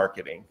business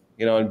marketing.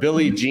 And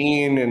Billy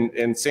Jean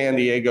in San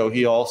Diego,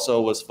 he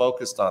also was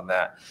focused on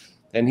that.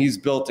 And he's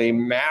built a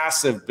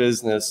massive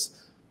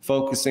business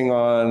focusing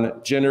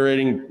on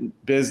generating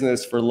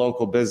business for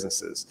local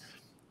businesses.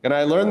 And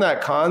I learned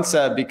that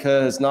concept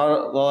because not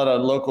a lot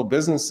of local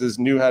businesses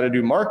knew how to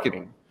do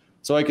marketing.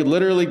 So I could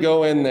literally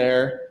go in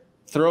there,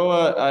 throw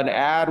an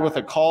ad with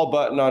a call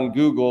button on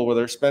Google where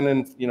they're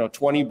spending,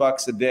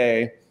 $20 a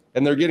day,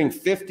 and they're getting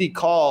 50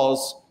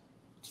 calls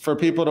for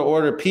people to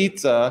order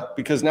pizza,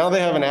 because now they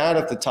have an ad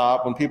at the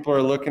top when people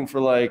are looking for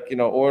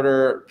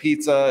order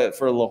pizza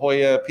for La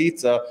Jolla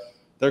Pizza.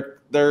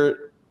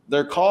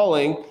 They're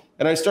calling.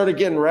 And I started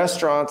getting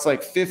restaurants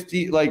like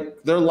 50,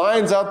 their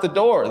lines out the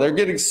door. They're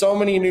getting so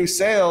many new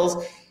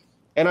sales.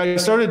 And I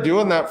started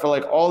doing that for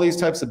all these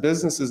types of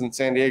businesses in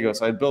San Diego.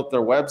 So I built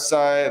their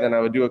website, and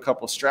I would do a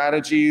couple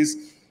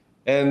strategies.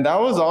 And that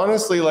was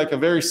honestly a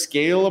very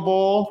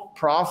scalable,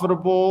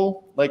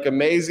 profitable,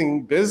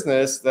 amazing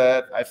business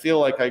that I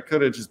feel like I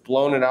could have just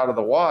blown it out of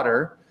the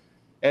water.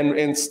 And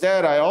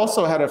instead, I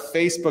also had a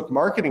Facebook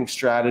marketing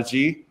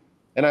strategy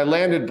and I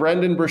landed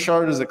Brendan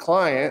Burchard as a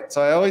client.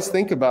 So I always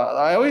think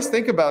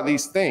about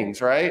these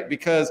things, right?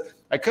 Because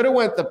I could have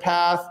went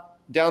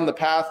down the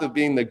path of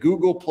being the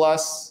Google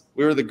Plus.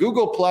 We were the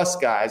Google Plus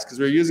guys because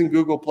we were using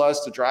Google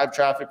Plus to drive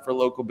traffic for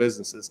local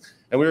businesses,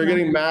 and we were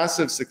getting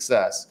massive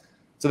success.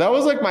 So that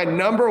was like my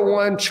number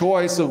one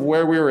choice of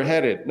where we were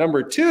headed.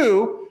 Number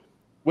two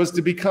was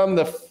to become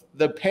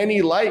the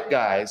penny light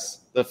guys,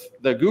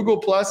 the Google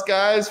Plus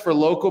guys for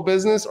local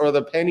business, or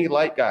the penny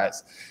light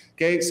guys.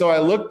 Okay, so I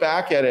look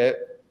back at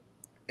it,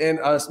 and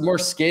a more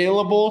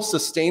scalable,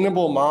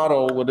 sustainable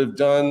model would have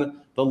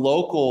done the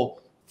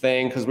local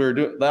thing, because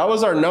that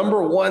was our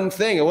number one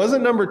thing. It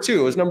wasn't number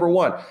two, it was number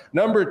one.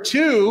 Number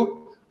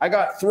two, I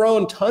got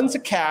thrown tons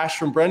of cash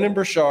from Brendan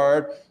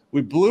Burchard.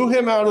 We blew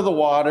him out of the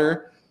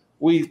water.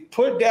 We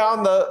put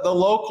down the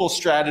local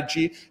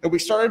strategy, and we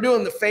started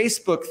doing the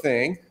Facebook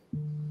thing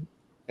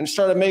and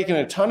started making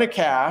a ton of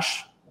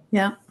cash.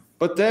 Yeah.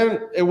 But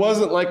then it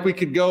wasn't like we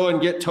could go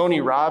and get Tony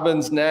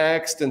Robbins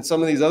next and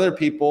some of these other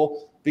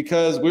people,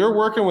 because we were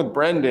working with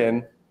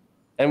Brendan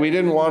and we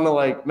didn't want to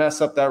like mess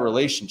up that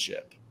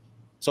relationship.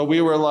 So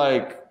we were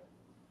like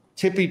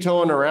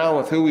tippy-toeing around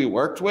with who we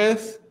worked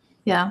with.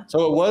 Yeah.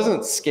 So it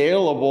wasn't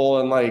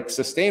scalable and like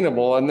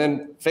sustainable. And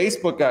then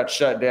Facebook got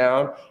shut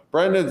down.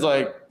 Brendan's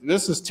like,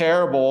 this is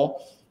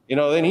terrible.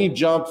 Then he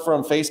jumped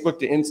from Facebook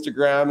to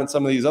Instagram and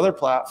some of these other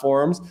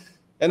platforms.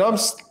 And I'm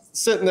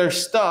sitting there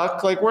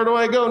stuck, like, where do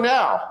I go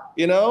now?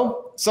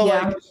 So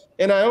yeah. like,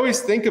 and I always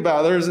think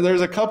about,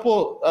 there's a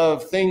couple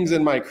of things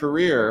in my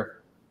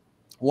career.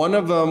 One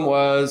of them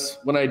was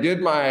when I did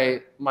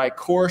my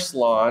course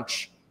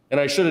launch, and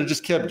I should have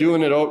just kept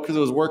doing it because it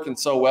was working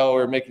so well.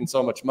 We were making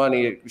so much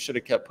money. We should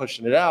have kept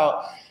pushing it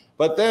out.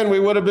 But then we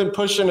would have been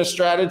pushing a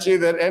strategy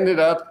that ended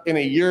up in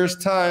a year's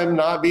time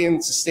not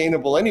being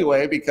sustainable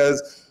anyway,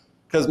 because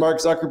Mark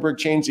Zuckerberg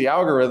changed the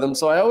algorithm.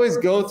 So I always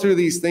go through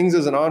these things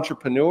as an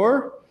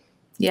entrepreneur.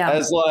 Yeah.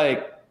 As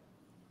like,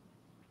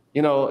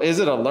 is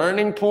it a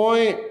learning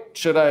point?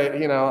 Should I,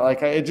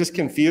 it just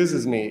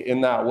confuses me in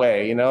that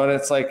way, and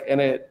it's like,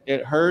 and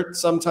it hurts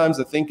sometimes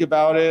to think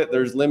about it.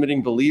 There's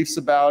limiting beliefs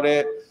about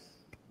it,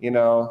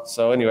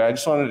 so anyway, I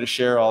just wanted to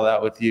share all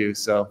that with you.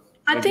 So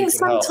I think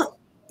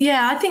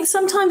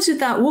sometimes with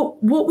that,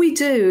 what we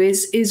do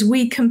is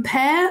we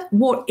compare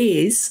what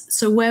is,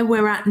 so where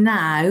we're at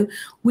now,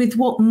 with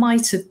what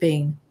might have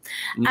been.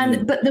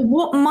 But the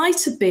what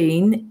might have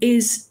been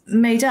is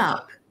made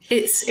up.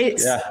 It's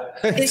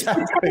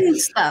pretend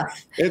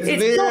stuff.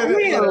 It's not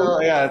real.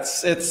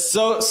 It's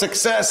so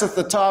success at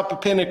the top of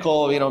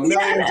pinnacle,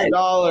 millions of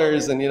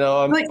dollars, and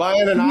I'm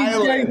buying an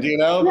island,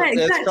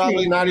 exactly. It's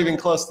probably not even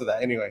close to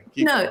that anyway.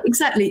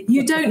 Exactly.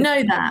 You don't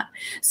know that.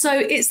 So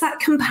it's that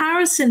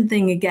comparison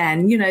thing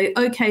again,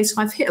 okay, so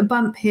I've hit a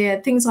bump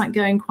here, things aren't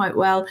going quite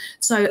well.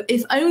 So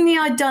if only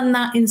I'd done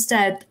that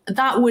instead,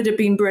 that would have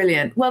been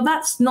brilliant. Well,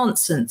 that's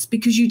nonsense,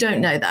 because you don't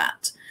know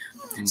that.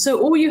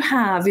 So all you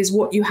have is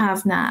what you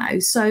have now.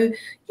 So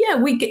yeah,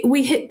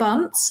 we hit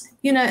bumps.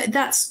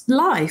 That's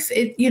life.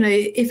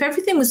 If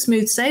everything was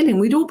smooth sailing,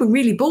 we'd all be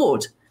really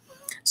bored.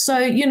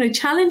 So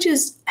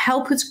challenges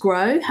help us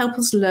grow, help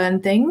us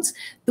learn things.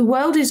 The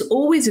world is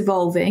always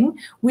evolving.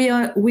 We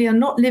are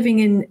not living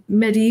in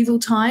medieval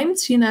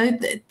times.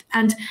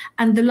 And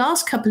the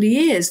last couple of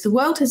years, the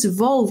world has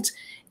evolved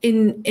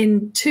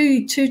in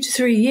 2 to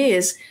 3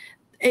 years.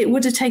 It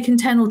would have taken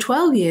 10 or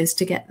 12 years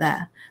to get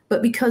there.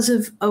 But because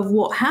of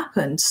what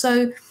happened.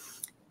 So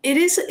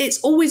it's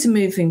always a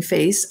moving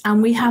feast,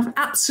 and we have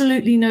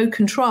absolutely no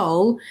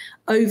control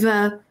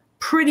over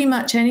pretty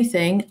much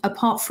anything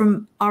apart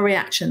from our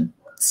reaction.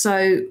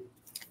 So,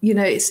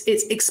 it's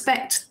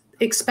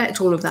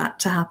expect all of that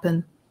to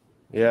happen.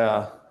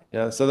 Yeah.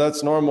 So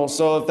that's normal.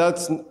 So if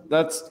that's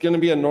going to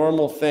be a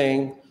normal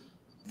thing,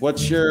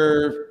 what's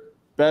your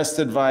best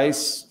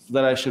advice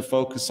that I should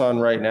focus on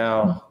right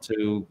now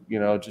to,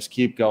 just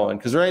keep going?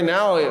 Because right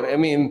now, I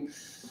mean,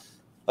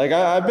 like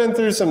I've been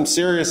through some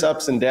serious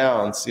ups and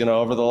downs,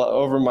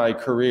 over my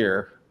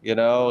career,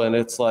 and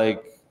it's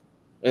like,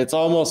 it's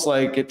almost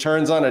like it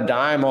turns on a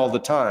dime all the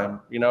time.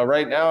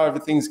 Right now,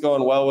 everything's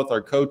going well with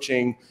our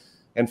coaching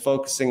and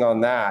focusing on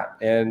that.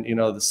 And,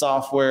 the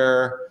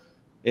software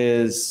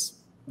is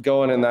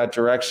going in that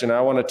direction.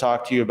 I want to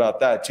talk to you about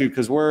that too,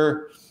 because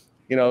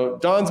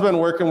Dawn's been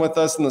working with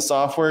us in the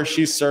software.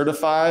 She's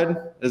certified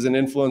as an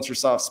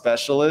InfluencerSoft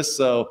specialist.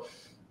 So,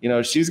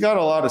 she's got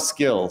a lot of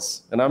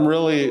skills, and I'm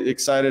really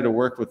excited to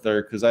work with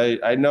her because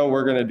I know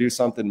we're going to do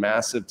something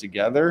massive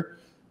together,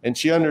 and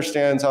she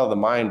understands how the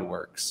mind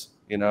works,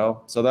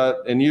 so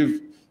that, and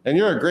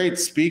you're a great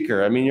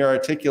speaker. I mean, you're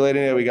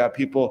articulating it. We got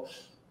people,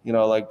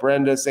 like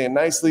Brenda saying,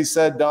 nicely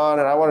said, Dawn.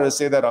 And I wanted to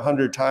say that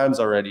 100 times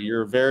already.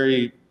 You're a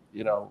very,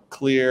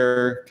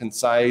 clear,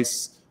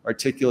 concise,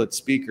 articulate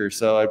speaker.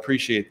 So I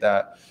appreciate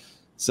that.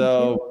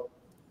 So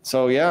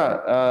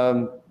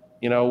yeah,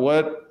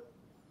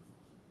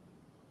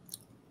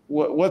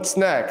 what's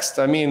next?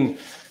 I mean,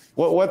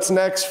 what's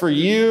next for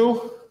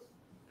you?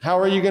 How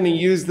are you going to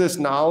use this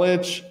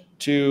knowledge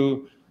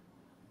to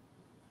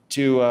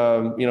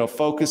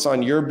focus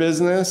on your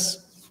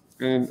business?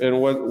 And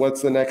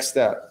what's the next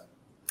step?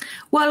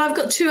 Well, I've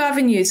got two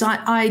avenues.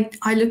 I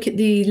look at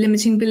the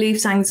limiting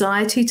beliefs,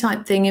 anxiety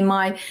type thing in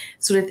my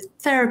sort of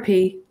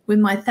therapy, with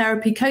my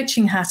therapy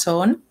coaching hat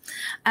on,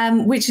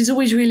 which is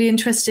always really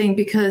interesting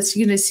because,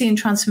 you know, seeing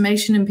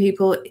transformation in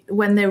people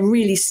when they're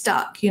really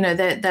stuck, you know,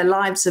 their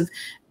lives have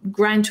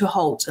ground to a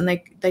halt and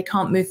they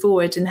can't move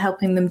forward, and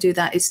helping them do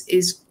that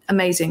is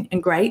amazing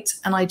and great.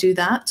 And I do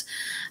that.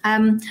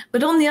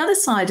 But on the other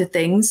side of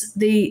things,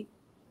 the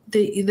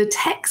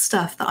tech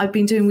stuff that I've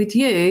been doing with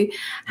you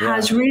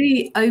has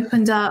really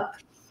opened up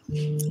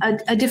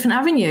a different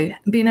avenue,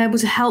 being able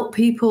to help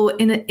people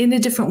in a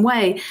different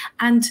way.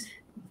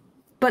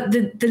 But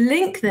the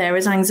link there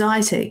is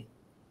anxiety,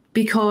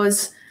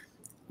 because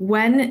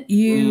when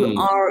you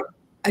are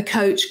a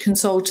coach,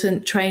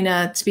 consultant,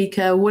 trainer,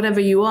 speaker, whatever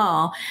you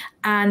are,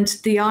 and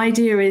the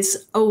idea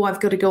is, oh, I've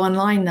got to go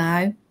online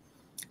now.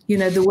 You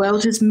know, the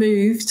world has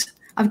moved.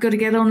 I've got to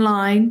get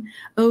online.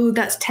 Oh,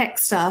 that's tech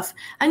stuff.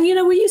 And, you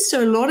know, we're used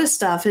to a lot of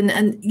stuff.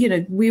 And you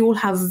know, we all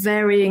have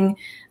varying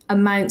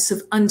amounts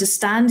of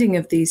understanding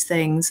of these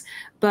things.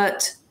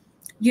 But,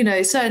 you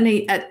know,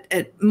 certainly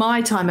at my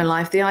time in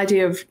life, the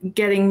idea of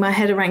getting my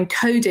head around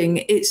coding,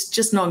 it's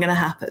just not going to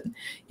happen,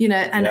 you know,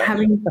 and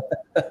having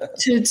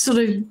to sort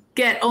of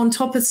get on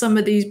top of some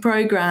of these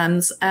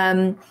programs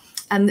and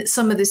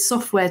some of this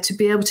software to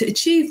be able to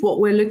achieve what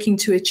we're looking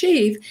to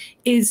achieve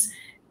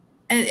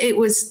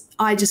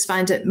I just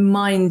found it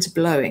mind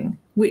blowing,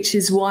 which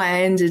is why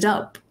I ended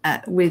up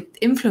with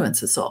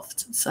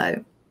InfluencerSoft.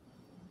 So.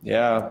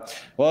 Yeah.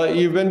 Well,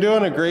 you've been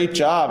doing a great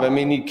job. I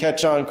mean, you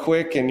catch on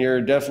quick and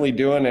you're definitely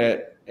doing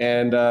it.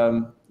 And,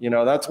 you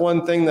know, that's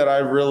one thing that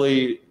I've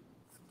really,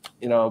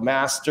 you know,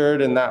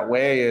 mastered in that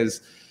way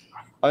is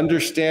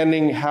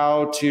understanding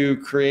how to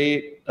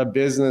create a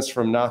business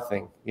from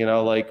nothing. You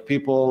know, like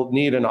people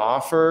need an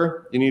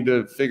offer. You need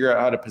to figure out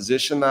how to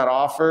position that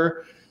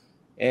offer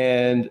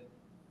and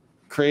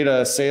create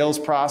a sales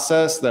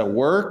process that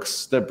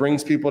works, that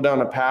brings people down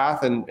a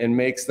path and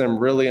makes them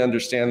really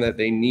understand that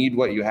they need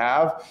what you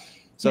have.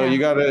 So you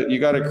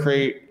gotta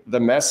create the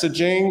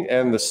messaging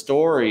and the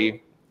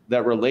story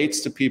that relates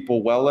to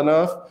people well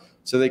enough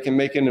so they can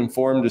make an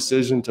informed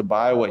decision to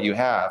buy what you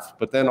have,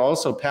 but then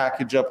also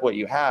package up what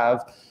you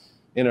have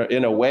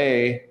in a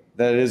way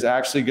that is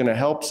actually going to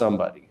help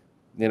somebody,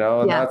 you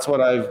know, and that's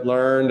what I've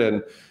learned.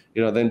 And,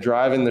 you know, then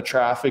driving the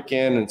traffic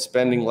in and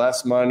spending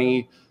less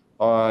money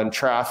on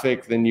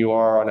traffic than you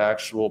are on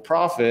actual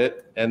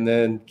profit, and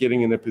then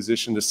getting in a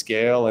position to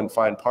scale and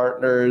find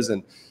partners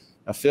and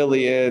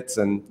affiliates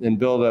and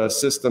build a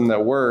system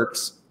that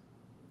works.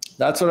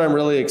 That's what I'm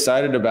really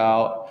excited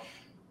about.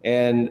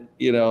 And,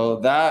 you know,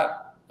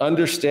 that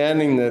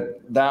understanding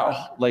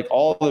that like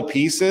all the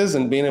pieces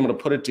and being able to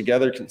put it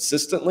together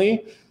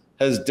consistently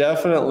has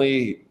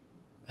definitely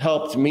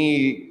helped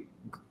me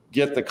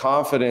get the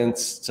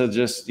confidence to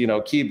just, you know,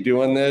 keep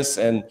doing this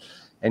and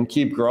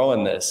keep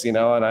growing this, you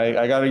know. And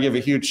I got to give a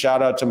huge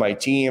shout out to my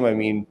team. I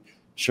mean,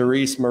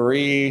 Charisse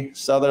Marie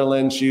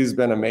Sutherland, she's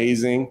been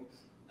amazing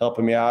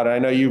helping me out. I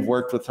know you've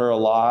worked with her a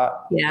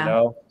lot, you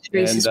know,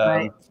 Charisse is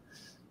great.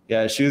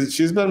 Yeah,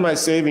 she's been my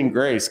saving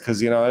grace,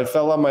 because, you know, I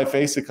fell on my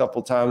face a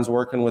couple times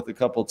working with a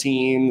couple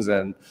teams,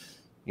 and,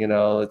 you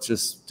know, it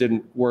just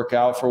didn't work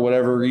out for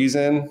whatever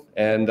reason.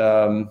 And,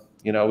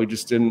 you know, we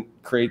just didn't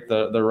create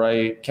the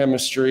right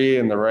chemistry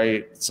and the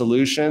right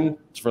solution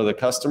for the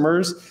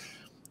customers.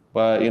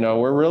 But, you know,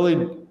 we're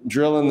really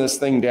drilling this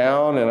thing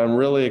down, and I'm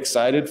really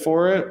excited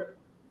for it.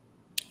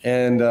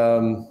 And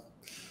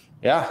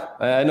yeah,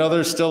 I know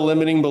there's still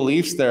limiting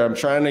beliefs there. I'm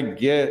trying to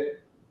get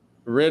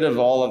rid of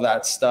all of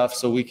that stuff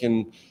so we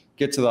can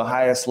get to the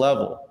highest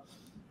level.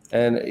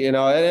 And, you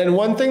know, and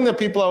one thing that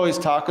people always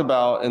talk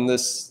about in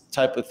this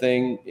type of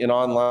thing in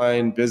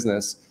online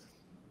business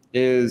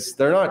is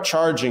they're not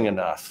charging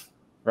enough,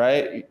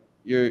 right?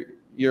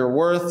 You're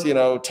worth, you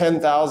know,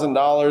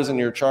 $10,000 and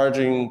you're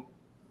charging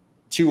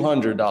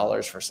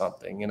 $200 for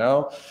something, you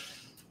know.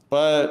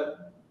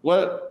 But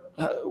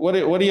what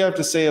do you have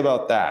to say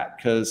about that?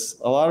 Because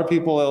a lot of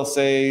people, they'll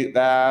say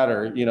that,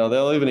 or, you know,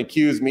 they'll even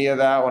accuse me of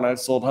that when I've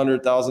sold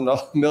 $100,000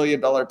 $1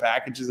 million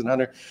packages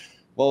and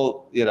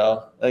well, you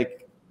know,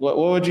 like what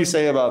would you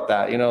say about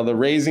that? You know, the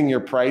raising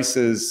your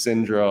prices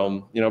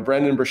syndrome. You know,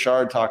 Brendan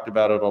Burchard talked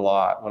about it a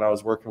lot when I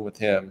was working with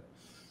him.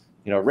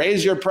 You know,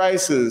 raise your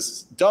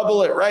prices,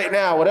 double it right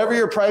now. Whatever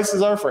your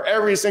prices are for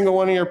every single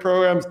one of your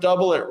programs,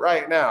 double it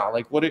right now.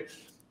 Like, what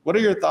are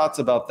your thoughts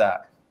about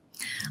that?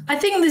 I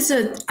think there's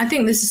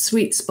a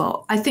sweet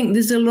spot. I think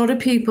there's a lot of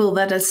people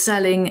that are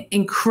selling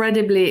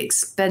incredibly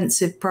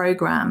expensive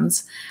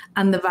programs,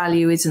 and the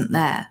value isn't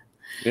there.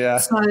 Yeah,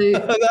 so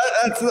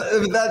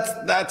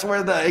that's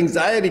where the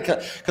anxiety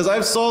comes. Because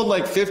I've sold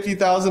like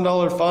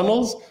 $50,000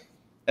 funnels.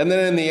 And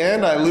then in the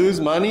end, I lose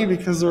money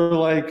because they're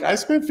like, I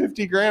spent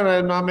 50 grand.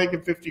 I'm not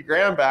making 50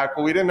 grand back.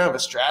 Well, we didn't have a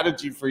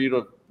strategy for you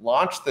to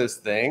launch this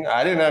thing.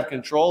 I didn't have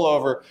control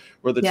over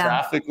where the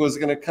traffic was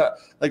going to cut.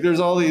 Like, there's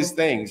all these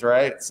things,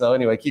 right? So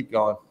anyway, keep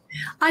going.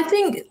 I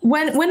think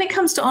when it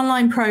comes to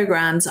online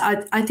programs,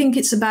 I think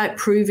it's about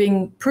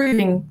proving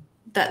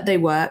that they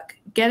work,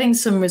 getting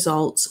some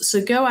results.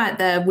 So go out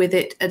there with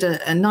it at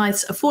a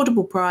nice,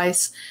 affordable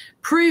price,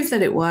 prove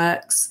that it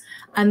works.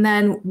 And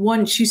then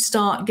once you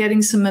start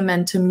getting some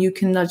momentum, you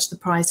can nudge the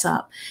price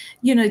up,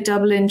 you know,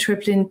 double in,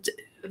 triple in,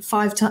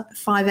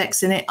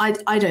 5x in it.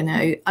 I don't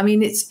know. I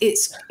mean,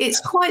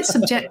 it's quite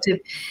subjective,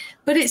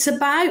 but it's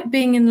about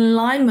being in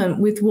alignment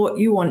with what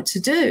you want to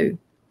do.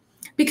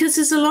 Because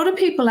there's a lot of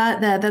people out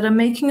there that are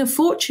making a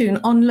fortune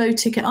on low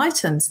ticket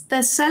items.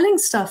 They're selling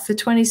stuff for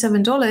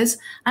 $27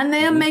 and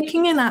they are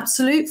making an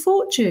absolute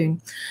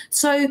fortune.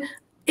 So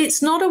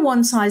it's not a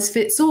one size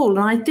fits all.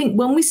 And I think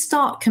when we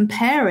start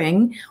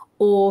comparing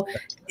or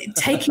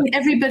taking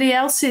everybody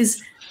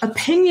else's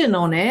opinion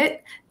on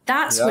it,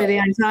 that's where the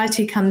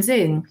anxiety comes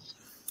in.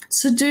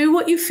 So do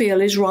what you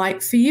feel is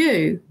right for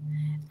you.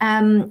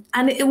 And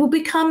it will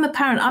become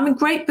apparent. I'm a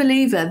great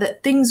believer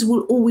that things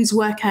will always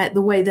work out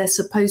the way they're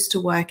supposed to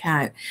work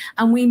out.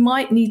 And we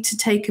might need to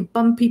take a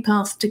bumpy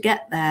path to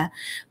get there.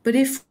 But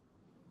if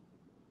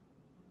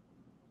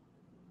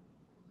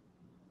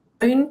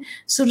own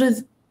sort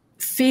of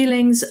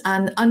feelings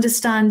and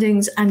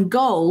understandings and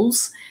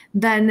goals,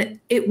 then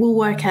it will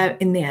work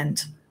out in the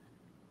end.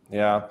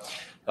 Yeah.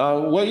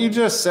 What you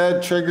just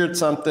said triggered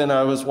something.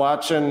 I was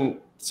watching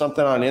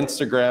something on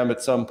Instagram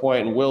at some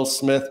point, and Will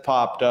Smith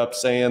popped up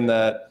saying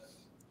that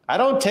I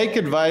don't take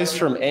advice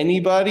from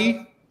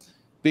anybody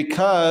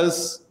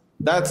because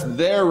that's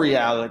their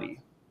reality.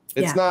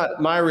 It's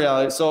not my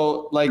reality.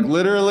 So like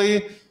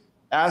literally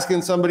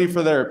asking somebody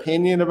for their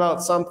opinion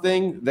about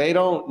something, they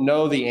don't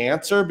know the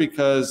answer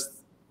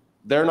because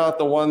they're not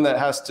the one that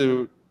has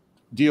to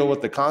deal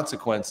with the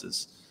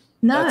consequences.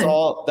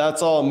 No.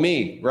 That's all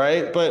me,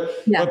 right?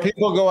 But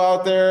people go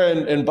out there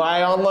and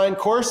buy online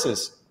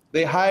courses.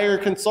 They hire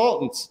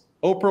consultants.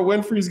 Oprah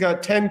Winfrey's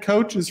got 10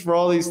 coaches for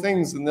all these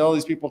things, and all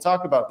these people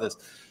talk about this.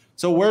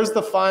 So where's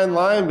the fine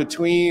line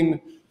between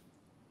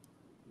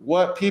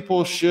what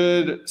people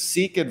should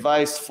seek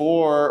advice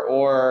for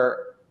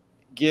or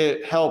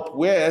get help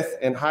with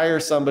and hire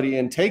somebody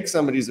and take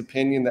somebody's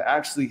opinion that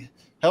actually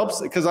helps?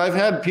 Because I've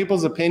had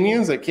people's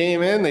opinions that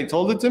came in, they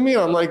told it to me,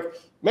 and I'm like,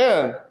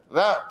 man,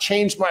 that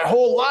changed my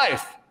whole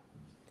life.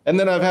 And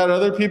then I've had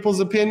other people's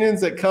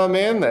opinions that come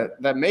in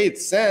that made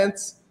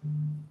sense.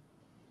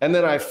 And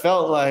then I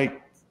felt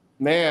like,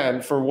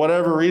 man, for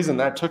whatever reason,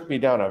 that took me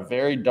down a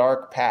very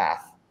dark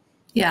path.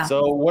 Yeah.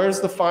 So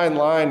where's the fine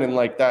line in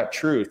like that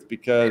truth?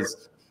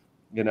 Because,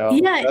 you know.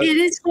 Yeah, it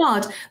is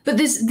hard. But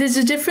there's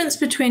a difference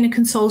between a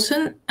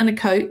consultant and a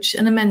coach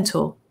and a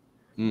mentor.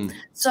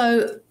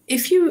 So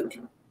if you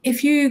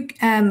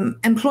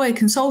employ a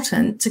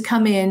consultant to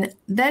come in,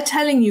 they're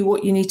telling you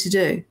what you need to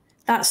do.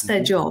 That's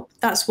their job.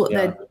 That's what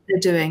they're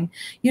doing.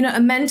 You know, a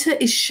mentor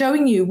is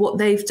showing you what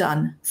they've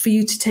done for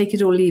you to take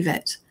it or leave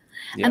it.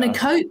 Yeah. And a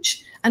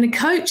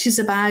coach is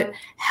about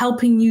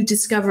helping you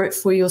discover it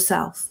for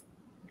yourself.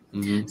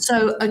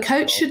 So a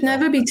coach should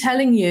never be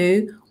telling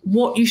you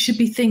what you should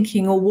be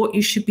thinking or what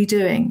you should be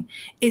doing.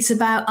 It's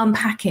about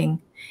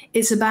unpacking.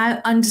 It's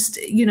about,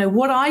 you know,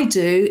 what I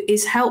do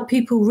is help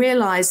people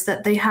realize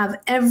that they have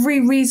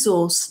every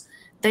resource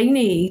they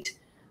need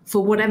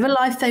for whatever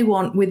life they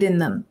want within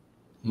them.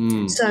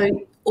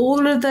 So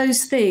all of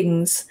those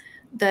things,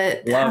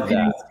 that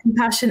happiness,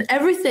 compassion,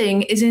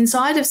 everything is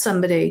inside of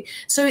somebody.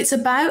 So it's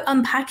about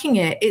unpacking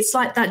it. It's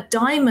like that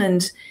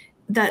diamond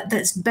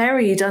that's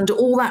buried under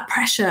all that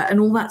pressure and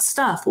all that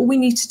stuff. All we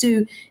need to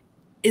do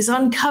is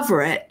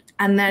uncover it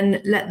and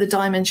then let the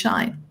diamond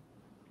shine.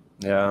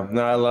 Yeah,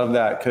 no, I love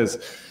that because,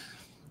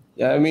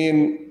 I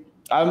mean,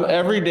 I'm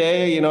every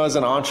day, you know, as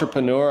an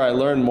entrepreneur, I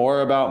learn more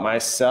about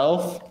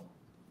myself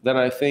than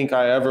I think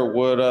I ever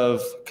would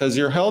have, because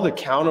you're held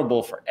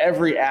accountable for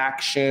every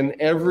action,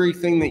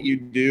 everything that you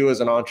do as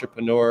an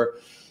entrepreneur.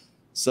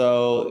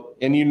 So,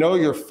 and you know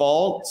your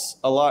faults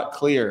a lot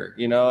clearer.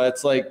 You know,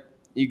 it's like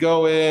you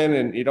go in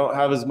and you don't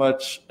have as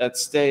much at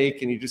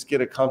stake and you just get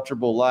a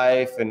comfortable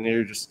life and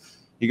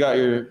you got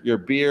your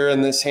beer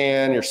in this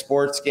hand, your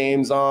sports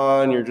games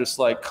on, you're just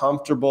like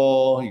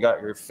comfortable, you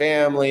got your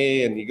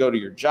family and you go to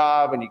your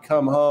job and you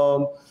come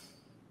home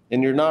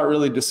and you're not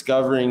really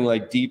discovering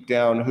like deep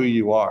down who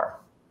you are,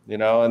 you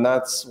know? And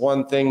that's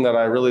one thing that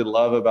I really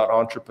love about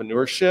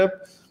entrepreneurship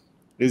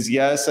is,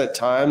 yes, at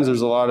times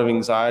there's a lot of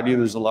anxiety,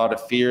 there's a lot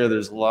of fear,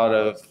 there's a lot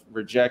of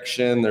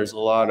rejection, there's a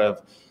lot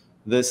of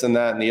this and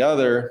that and the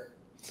other,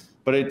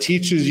 but it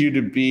teaches you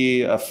to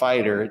be a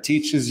fighter. It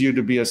teaches you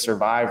to be a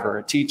survivor.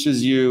 It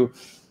teaches you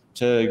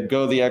to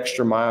go the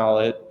extra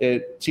mile.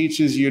 It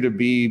teaches you to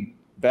be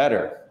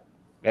better.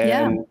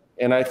 And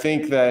I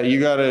think that you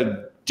got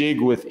to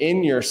dig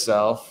within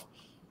yourself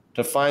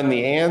to find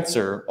the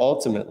answer.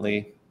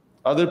 Ultimately,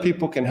 other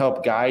people can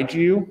help guide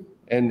you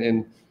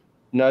and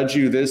nudge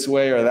you this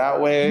way or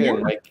that way,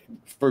 and like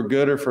for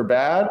good or for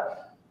bad.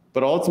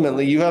 But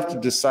ultimately, you have to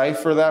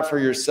decipher that for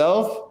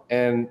yourself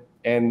and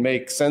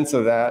make sense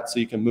of that so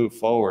you can move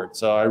forward.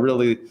 So I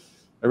really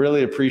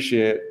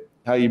appreciate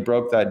how you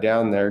broke that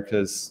down there,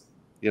 because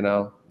you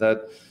know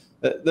that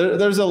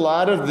there's a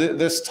lot of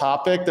this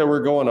topic that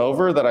we're going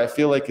over that I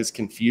feel like is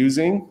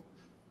confusing,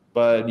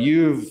 but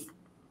you've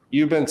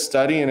you've been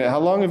studying it. How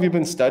long have you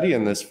been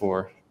studying this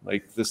for?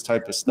 Like this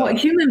type of stuff? What,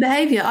 human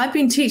behavior? I've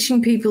been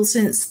teaching people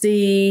since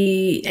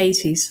the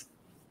 80s.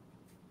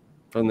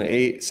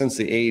 Since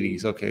the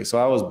 80s. Okay. So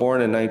I was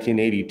born in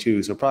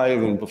 1982. So probably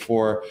even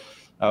before,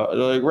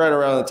 like right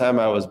around the time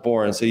I was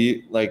born. So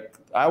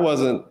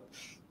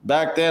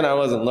back then I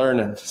wasn't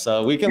learning.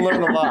 So we can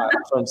learn a lot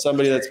from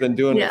somebody that's been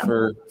doing it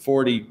for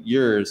 40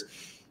 years.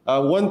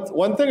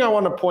 One thing I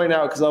want to point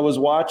out, because I was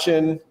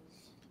watching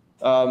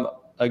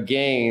a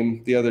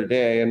game the other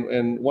day,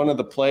 and one of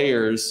the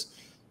players,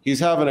 he's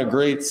having a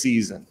great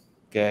season.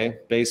 Okay.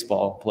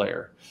 Baseball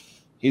player.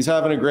 He's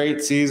having a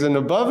great season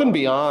above and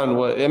beyond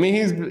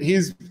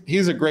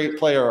he's a great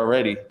player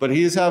already, but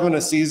he's having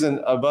a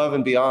season above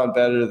and beyond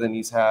better than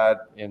he's had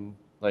in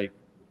like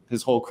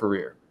his whole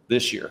career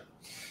this year.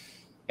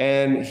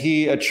 And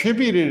he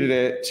attributed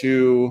it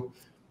to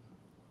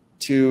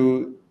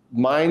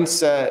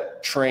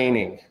mindset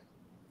training,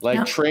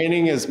 like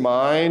training his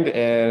mind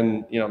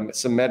and,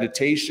 some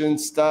meditation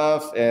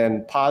stuff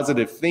and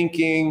positive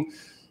thinking.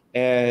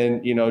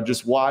 And,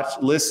 just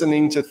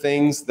listening to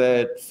things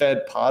that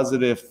fed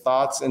positive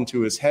thoughts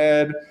into his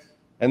head.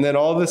 And then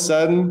all of a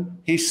sudden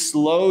he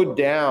slowed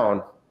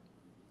down.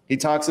 He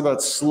talks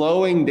about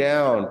slowing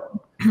down,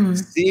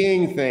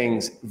 seeing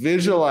things,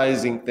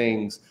 visualizing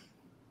things,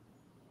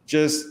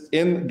 just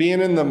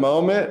being in the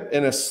moment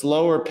in a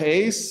slower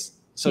pace.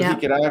 So he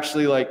could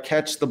actually like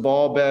catch the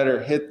ball better,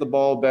 hit the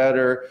ball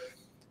better,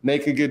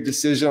 make a good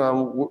decision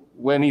on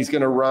when he's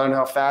going to run,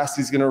 how fast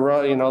he's going to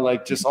run,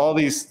 like just all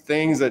these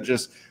things that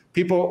just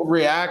people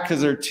react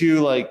because they're too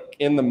like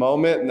in the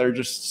moment and they're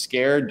just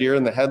scared, deer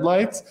in the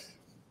headlights.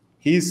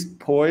 He's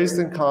poised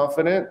and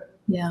confident.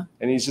 Yeah.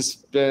 And he's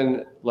just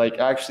been like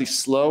actually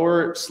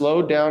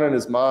slowed down in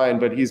his mind,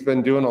 but he's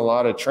been doing a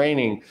lot of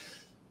training.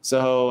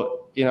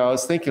 So, I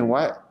was thinking,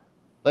 what?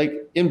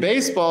 Like in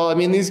baseball,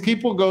 these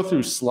people go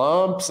through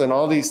slumps and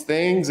all these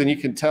things, and you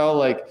can tell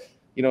like,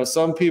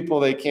 some people,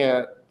 they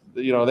can't,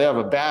 they have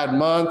a bad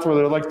month where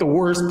they're like the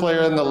worst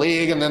player in the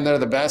league and then they're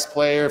the best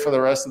player for the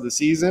rest of the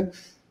season.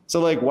 So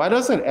like, why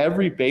doesn't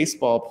every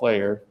baseball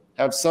player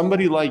have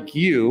somebody like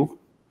you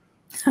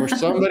or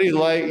somebody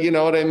like,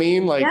 what I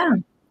mean? Like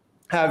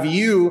have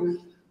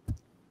you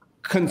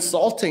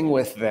consulting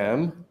with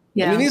them?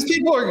 Yeah. These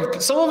people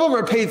some of them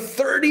are paid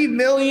 $30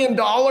 million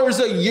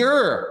a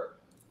year.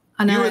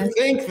 I know. You would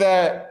think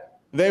that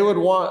they would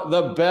want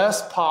the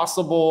best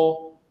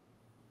possible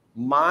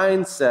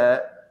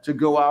mindset to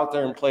go out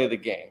there and play the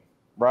game,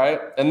 right?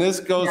 And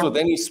this goes with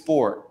any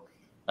sport.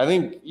 I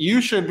think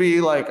you should be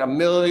like a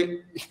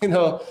 $1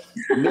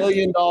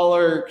 million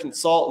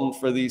consultant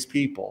for these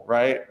people,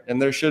 right?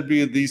 And there should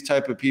be these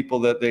type of people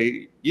that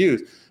they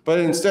use. But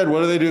instead,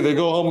 what do? They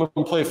go home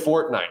and play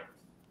Fortnite.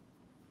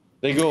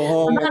 They go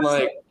home and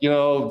like,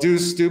 do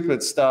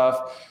stupid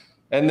stuff.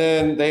 And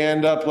then they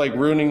end up like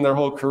ruining their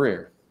whole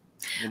career.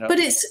 But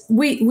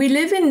we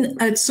live in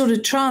a sort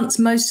of trance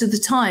most of the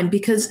time,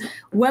 because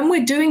when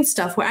we're doing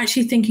stuff, we're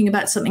actually thinking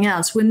about something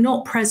else. We're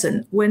not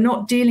present. We're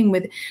not dealing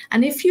with it.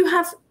 And if you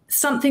have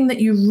something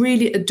that you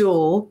really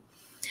adore,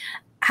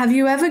 have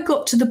you ever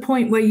got to the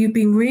point where you've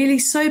been really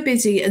so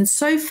busy and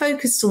so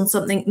focused on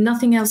something,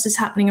 nothing else is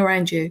happening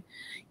around you?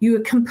 You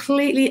are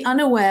completely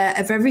unaware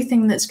of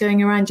everything that's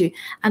going around you.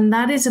 And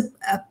that is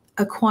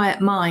a quiet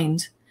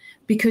mind,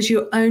 because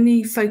you're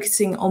only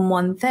focusing on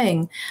one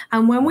thing.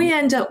 And when we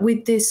end up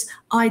with this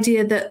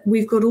idea that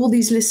we've got all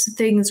these lists of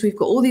things, we've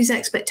got all these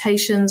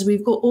expectations,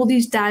 we've got all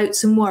these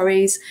doubts and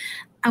worries,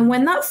 and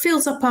when that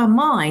fills up our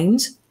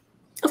mind,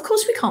 of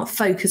course we can't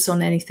focus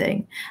on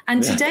anything.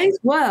 And today's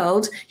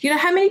world,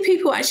 how many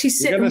people actually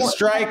sit and watch?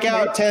 Strike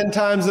out 10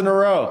 times in a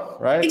row,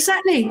 right?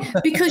 Exactly,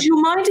 because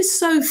your mind is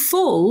so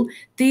full,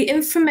 the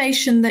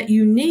information that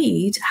you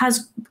need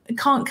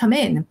can't come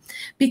in.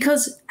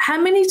 Because how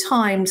many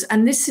times,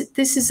 and this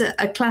is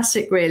a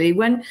classic really,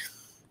 when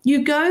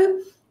you go,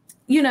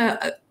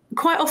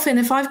 quite often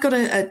if I've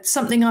got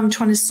something I'm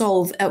trying to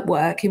solve at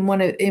work in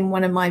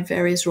one of my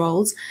various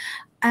roles,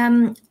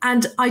 and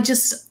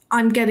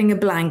I'm getting a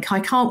blank.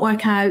 I can't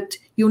work out.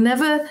 You'll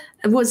never,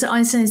 what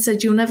Einstein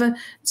said, you'll never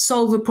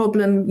solve a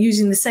problem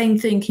using the same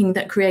thinking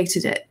that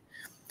created it.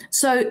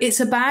 So it's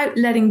about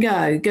letting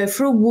go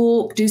for a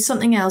walk, do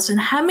something else. And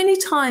how many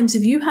times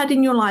have you had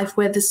in your life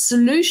where the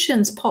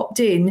solutions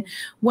popped in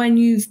when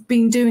you've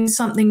been doing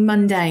something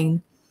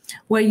mundane,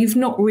 where you've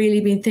not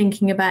really been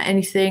thinking about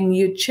anything,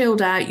 you're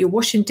chilled out, you're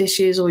washing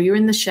dishes, or you're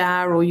in the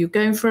shower, or you're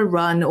going for a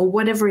run, or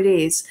whatever it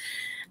is.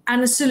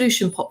 And a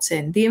solution pops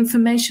in, the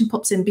information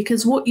pops in,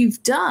 because what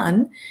you've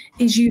done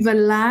is you've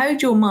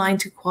allowed your mind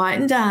to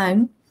quieten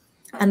down,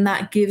 and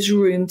that gives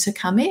room to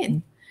come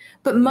in.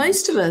 But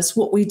most of us,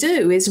 what we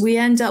do is we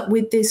end up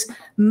with this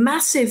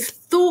massive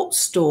thought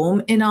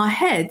storm in our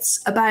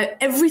heads about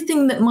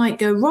everything that might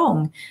go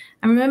wrong.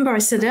 And remember, I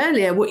said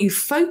earlier, what you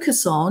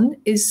focus on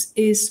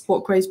is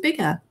what grows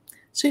bigger.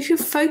 So if you're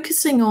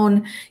focusing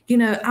on,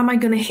 am I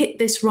going to hit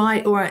this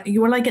right? Or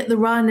will I get the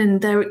run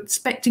and they're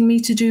expecting me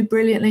to do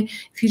brilliantly?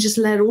 If you just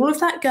let all of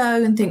that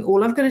go and think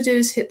all I've got to do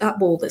is hit that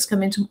ball that's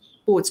coming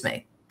towards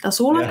me, That's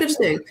all I'm going to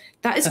do.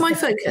 That is my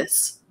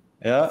focus.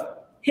 Yeah.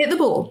 Hit the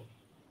ball.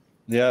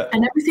 Yeah.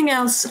 And everything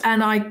else,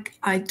 and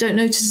I don't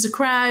notice the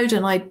crowd,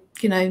 and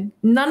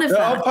none of The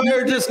that.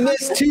 umpire just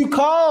missed 2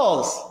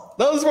 calls.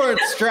 Those weren't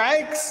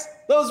strikes.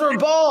 Those were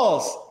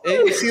balls.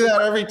 And you see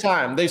that every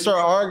time. They start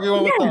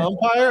arguing with the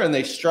umpire and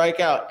they strike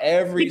out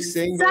every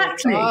single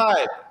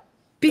time.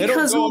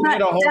 Because they don't all go that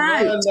get a home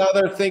doubt. run. Now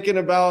they're thinking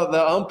about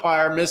the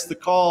umpire missed the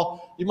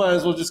call. You might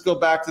as well just go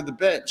back to the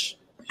bench.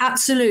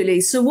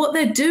 Absolutely. So what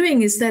they're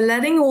doing is they're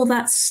letting all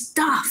that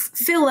stuff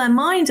fill their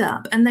mind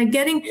up, and they're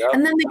getting,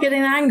 and then they're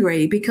getting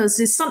angry because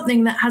there's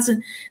something that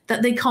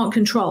they can't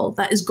control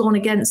that has gone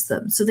against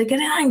them. So they're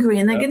getting angry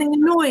and they're getting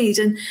annoyed,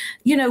 and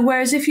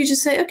whereas if you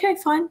just say, okay,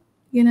 fine,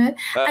 and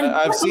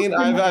I've seen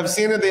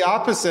it the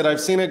opposite.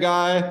 I've seen a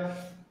guy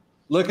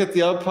look at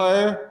the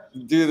umpire,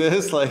 do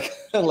this, like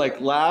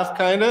laugh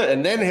kind of,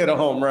 and then hit a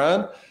home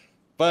run.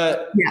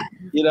 But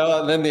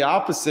and then the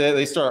opposite,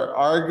 they start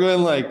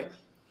arguing like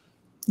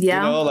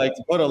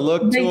put a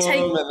look to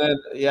them,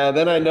 and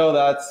then I know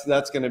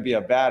that's going to be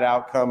a bad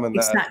outcome, and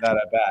that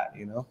at bat,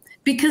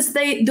 Because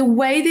the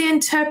way they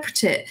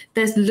interpret it,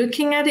 they're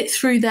looking at it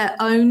through their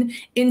own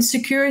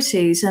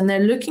insecurities, and they're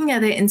looking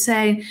at it and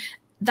saying,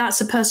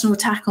 that's a personal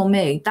attack on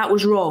me. That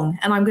was wrong.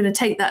 And I'm going to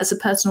take that as a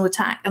personal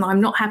attack, and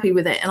I'm not happy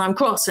with it. And I'm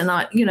cross, and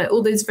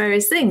all those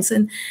various things.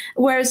 And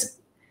whereas,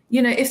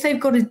 if they've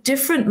got a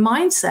different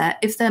mindset,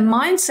 if their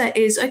mindset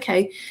is,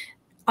 okay,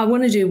 I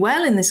want to do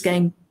well in this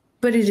game,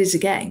 but it is a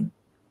game.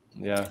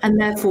 Yeah.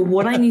 And therefore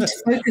what I need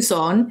to focus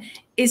on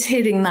is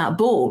hitting that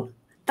ball.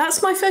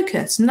 That's my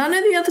focus. None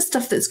of the other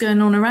stuff that's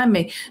going on around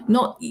me,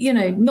 not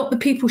the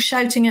people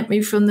shouting at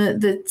me from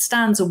the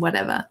stands or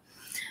whatever.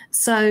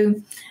 So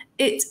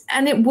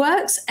it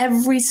works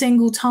every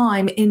single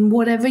time in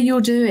whatever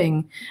you're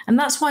doing. And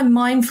that's why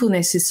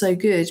mindfulness is so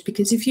good,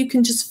 because if you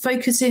can just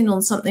focus in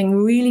on something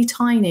really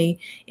tiny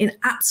in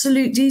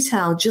absolute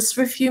detail, just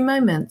for a few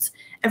moments,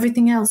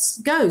 everything else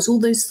goes, all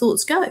those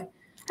thoughts go.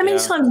 How many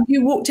times have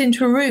you walked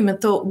into a room and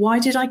thought, why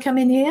did I come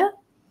in here?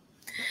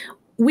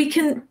 We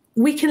can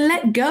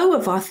let go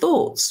of our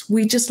thoughts.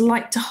 We just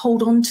like to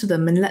hold on to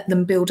them and let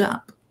them build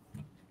up.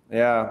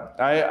 Yeah,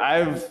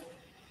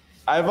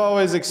 I've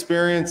always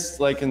experienced,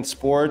 like in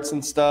sports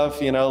and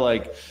stuff,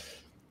 like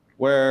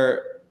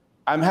where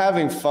I'm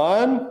having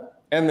fun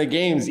and the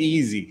game's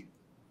easy.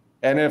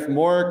 And if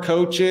more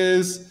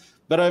coaches,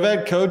 but I've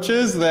had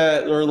coaches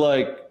that are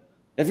like,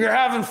 if you're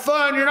having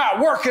fun, you're not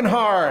working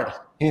hard,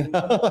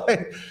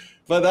 but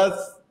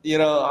that's,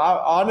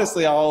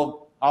 honestly,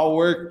 I'll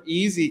work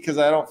easy because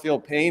I don't feel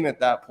pain at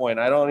that point.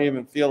 I don't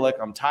even feel like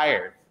I'm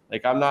tired.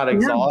 Like I'm not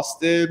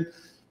exhausted,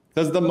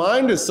 because the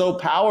mind is so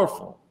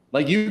powerful.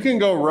 Like you can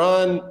go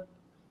run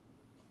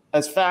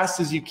as fast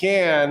as you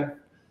can.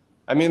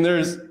 I mean,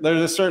 there's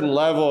a certain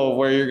level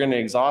where you're going to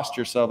exhaust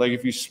yourself. Like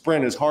if you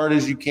sprint as hard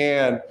as you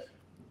can,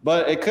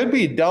 but it could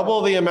be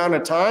double the amount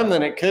of time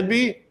than it could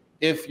be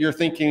if you're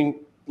thinking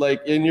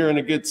and you're in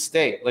a good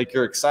state, like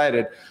you're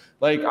excited.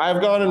 Like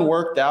I've gone and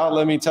worked out.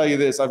 Let me tell you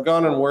this. I've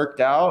gone and worked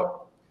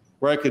out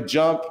where I could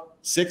jump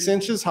 6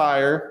 inches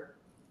higher.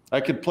 I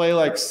could play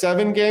like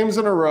 7 games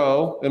in a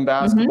row in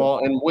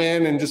basketball and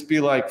win and just be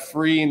like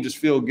free and just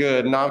feel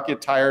good and not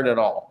get tired at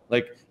all.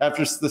 Like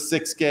after the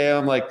 6th game,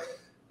 I'm like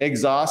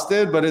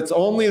exhausted, but it's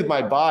only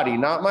my body,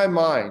 not my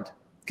mind.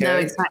 Okay. No,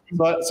 exactly.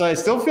 So I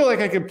still feel like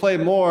I could play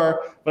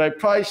more, but I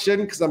probably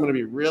shouldn't, because I'm going to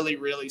be really,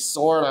 really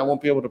sore and I won't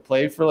be able to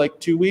play for like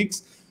 2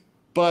 weeks.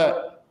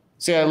 But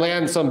say I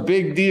land some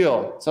big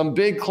deal, some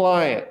big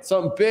client,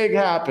 something big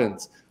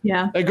happens.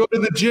 Yeah. I go to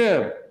the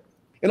gym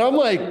and I'm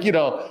like,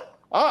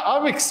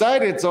 I'm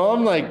excited. So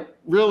I'm like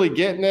really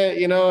getting it,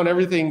 and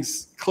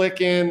everything's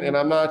clicking, and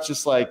I'm not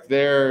just like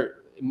there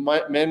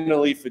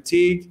mentally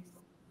fatigued.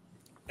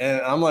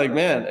 And I'm like,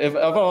 man, if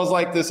I was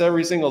like this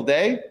every single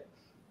day,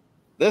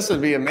 this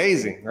would be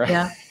amazing, right?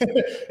 Yeah.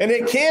 And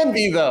it can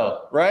be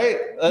though, right?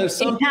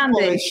 Some people,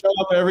 they show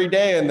up every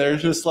day and they're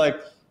just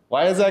like,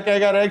 why has that guy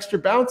got an extra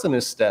bounce in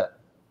his step?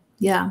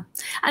 Yeah.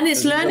 And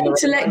it's learning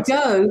to let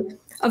go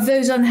of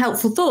those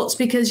unhelpful thoughts,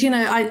 because,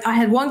 I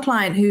had one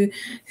client who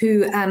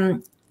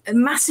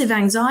massive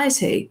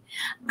anxiety.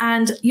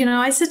 And,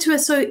 I said to her,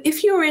 so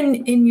if you're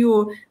in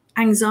your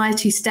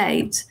anxiety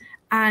state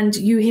and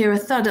you hear a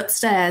thud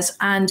upstairs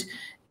and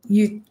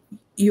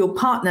your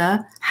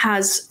partner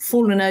has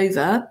fallen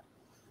over,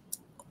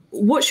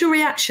 what's your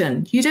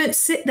reaction? You don't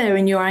sit there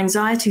in your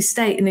anxiety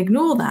state and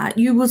ignore that.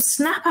 You will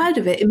snap out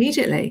of it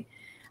immediately,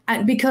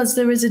 because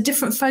there is a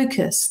different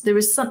focus. There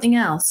is something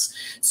else.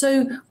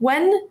 So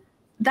when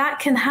that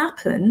can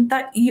happen,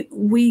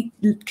 we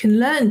can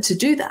learn to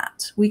do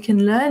that. We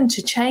can learn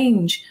to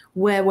change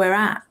where we're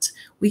at.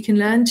 We can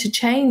learn to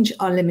change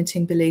our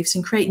limiting beliefs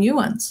and create new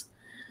ones.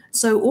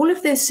 So all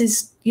of this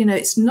is,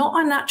 it's not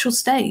our natural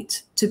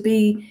state to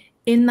be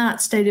in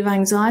that state of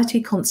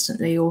anxiety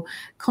constantly, or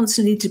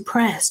constantly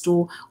depressed,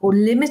 or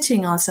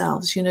limiting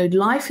ourselves.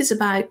 Life is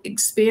about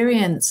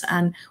experience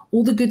and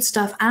all the good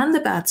stuff and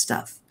the bad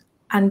stuff,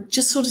 and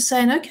just sort of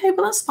saying, okay,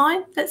 well, that's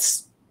fine.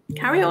 Let's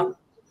carry on.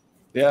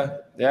 Yeah.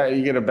 Yeah.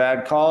 You get a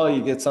bad call,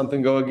 you get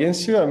something go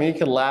against you. I mean, you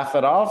can laugh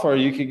it off, or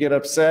you could get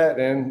upset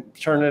and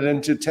turn it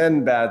into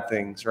 10 bad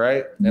things.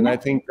 Right. And I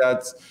think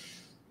that's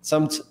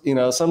sometimes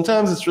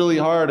it's really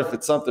hard if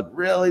it's something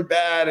really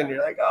bad and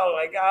you're like, oh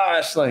my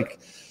gosh, like,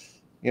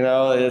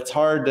 it's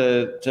hard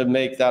to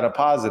make that a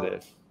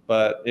positive.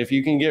 But if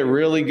you can get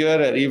really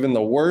good at even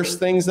the worst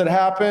things that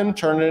happen,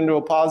 turn it into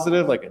a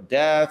positive, like a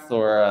death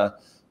or a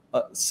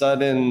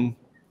sudden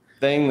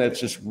thing that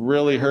just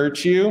really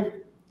hurts you,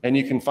 and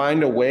you can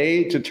find a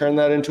way to turn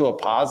that into a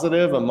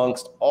positive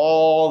amongst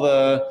all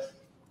the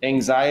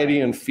anxiety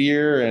and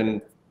fear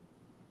and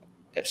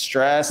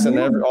stress and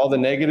all the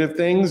negative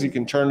things, you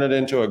can turn it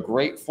into a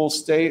grateful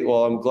state.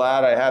 Well, I'm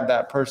glad I had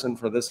that person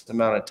for this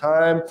amount of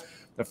time.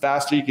 The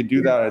faster you can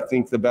do that, I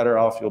think the better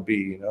off you'll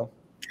be,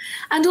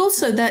 And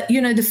also that,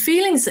 the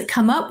feelings that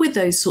come up with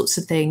those sorts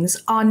of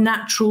things are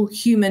natural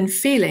human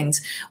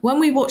feelings. When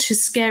we watch a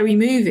scary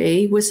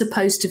movie, we're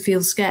supposed to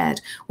feel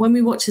scared. When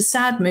we watch a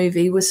sad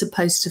movie, we're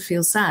supposed to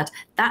feel sad.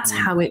 That's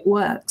how it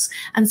works.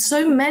 And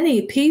so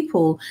many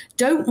people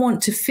don't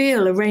want to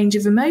feel a range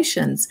of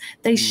emotions.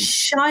 They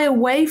shy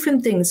away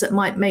from things that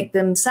might make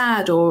them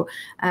sad or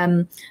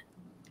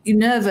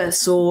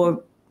nervous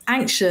or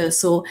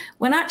anxious, or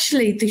when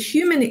actually the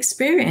human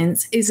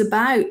experience is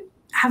about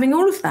having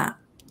all of that.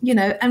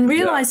 And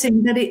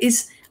realizing that it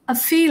is a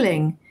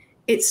feeling.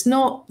 It's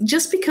not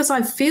just because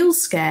I feel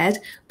scared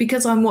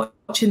because I'm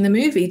watching the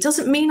movie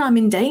doesn't mean I'm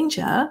in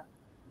danger.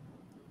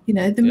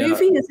 The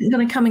movie isn't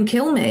going to come and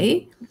kill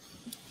me,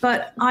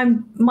 but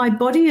my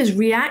body is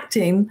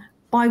reacting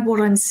by what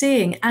I'm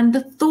seeing and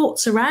the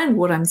thoughts around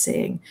what I'm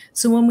seeing.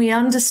 So when we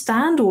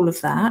understand all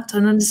of that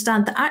and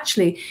understand that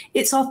actually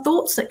it's our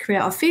thoughts that create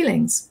our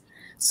feelings.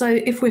 So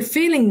if we're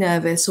feeling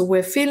nervous or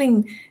we're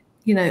feeling,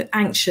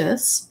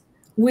 anxious,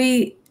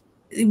 we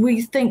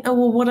think, oh,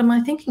 well, what am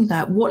I thinking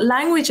about? What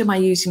language am I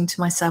using to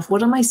myself?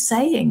 What am I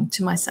saying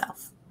to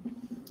myself?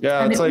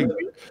 Yeah, it's like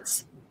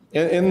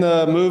in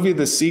the movie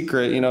The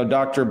Secret,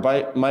 Dr.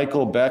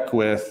 Michael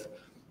Beckwith,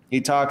 he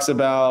talks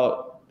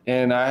about,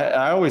 and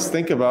I always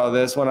think about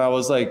this when I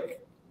was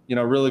like,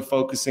 really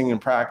focusing and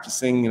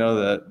practicing,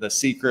 the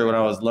secret when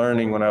I was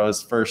learning, when I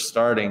was first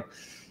starting.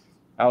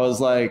 I was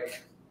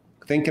like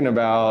thinking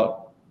about,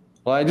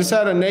 well, I just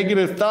had a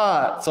negative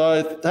thought. So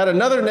I had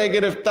another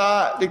negative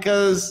thought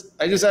because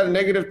I just had a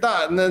negative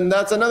thought. And then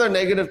that's another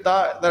negative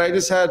thought that I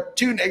just had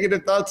two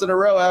negative thoughts in a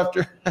row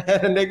after I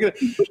had a negative.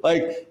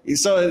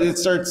 So it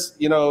starts,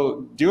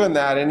 doing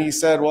that. And he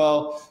said,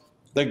 well,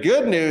 the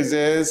good news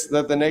is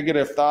that the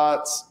negative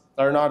thoughts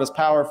are not as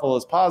powerful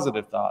as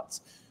positive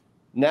thoughts.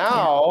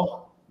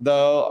 Now,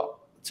 though,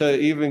 to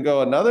even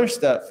go another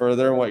step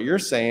further in what you're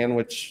saying,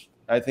 which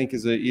I think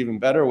is an even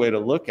better way to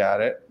look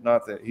at it,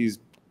 not that he's,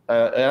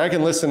 and I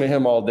can listen to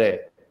him all day,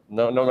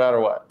 no matter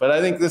what. But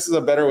I think this is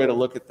a better way to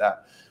look at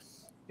that,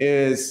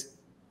 is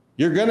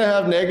you're going to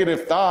have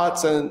negative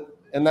thoughts and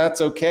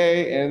that's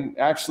okay. And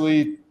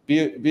actually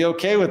be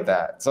okay with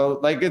that. So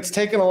like it's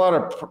taken a lot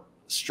of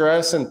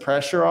stress and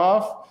pressure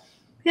off.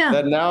 Yeah.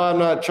 That now I'm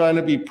not trying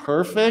to be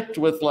perfect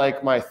with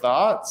like my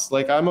thoughts.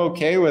 Like I'm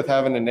okay with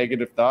having a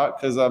negative thought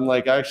because I'm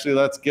like, actually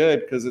that's good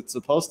because it's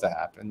supposed to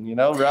happen,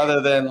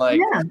 rather than like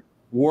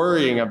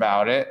worrying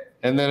about it.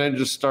 And then it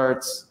just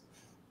starts.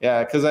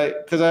 Yeah, because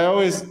I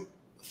always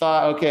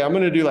thought, okay, I'm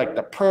gonna be like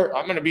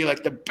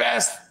the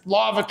best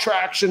law of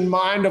attraction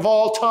mind of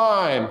all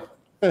time,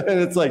 and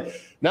it's like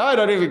now I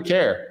don't even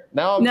care.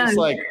 Now I'm just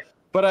like,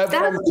 but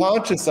I'm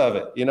conscious of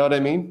it. You know what I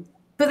mean?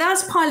 But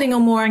that's piling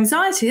on more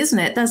anxiety, isn't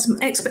it? That's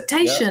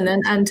expectation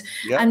and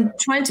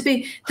trying to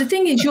be. The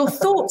thing is, your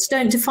thoughts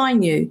don't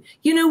define you.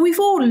 We've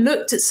all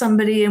looked at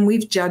somebody and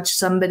we've judged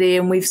somebody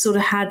and we've sort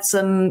of had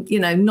some,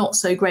 not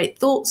so great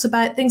thoughts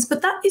about things.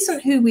 But that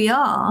isn't who we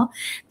are.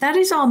 That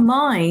is our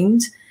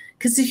mind,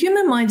 because the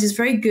human mind is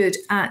very good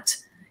at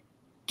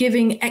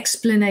giving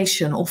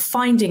explanation or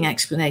finding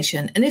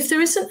explanation. And if there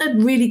isn't a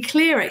really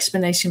clear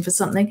explanation for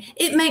something,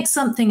 it makes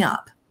something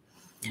up.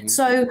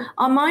 So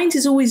our mind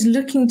is always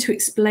looking to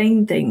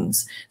explain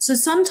things. So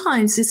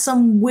sometimes there's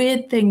some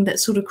weird thing that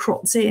sort of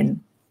crops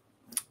in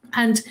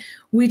and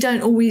we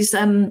don't always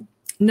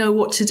know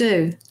what to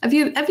do. Have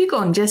you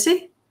gone,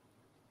 Jesse?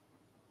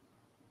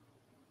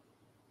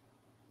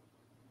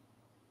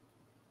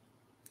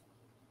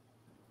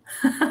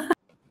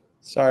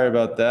 Sorry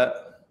about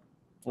that.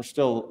 We're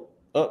still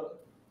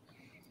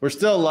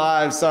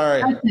live.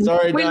 Sorry, Don.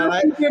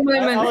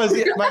 I was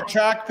my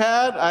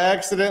trackpad. I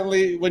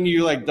accidentally, when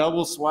you like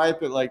double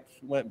swipe, it like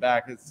went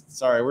back.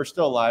 Sorry, we're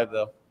still live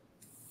though.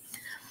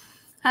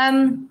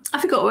 I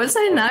forgot what I was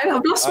saying now.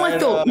 I've lost my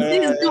thought.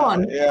 It's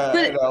gone. Yeah,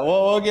 but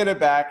we'll get it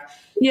back.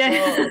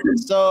 Yeah.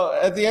 So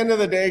at the end of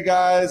the day,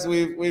 guys,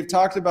 we've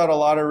talked about a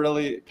lot of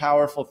really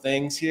powerful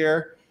things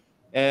here,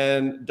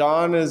 and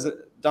Dawn is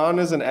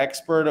an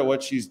expert at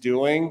what she's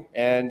doing,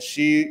 and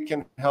she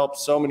can help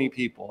so many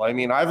people. I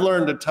mean, I've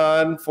learned a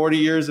ton, 40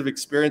 years of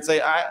experience.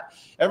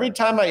 Every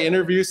time I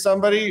interview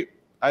somebody,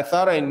 I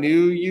thought I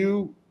knew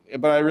you,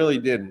 but I really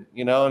didn't,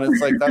 And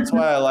it's like, that's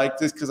why I like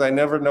this, because I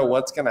never know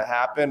what's going to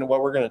happen and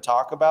what we're going to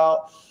talk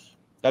about.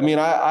 I mean,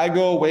 I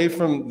go away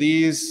from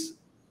these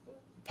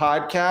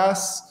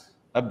podcasts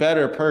a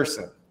better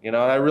person, and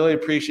I really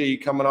appreciate you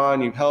coming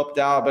on. You've helped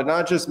out, but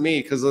not just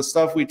me, because the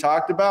stuff we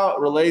talked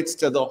about relates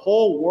to the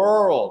whole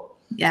world.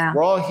 Yeah.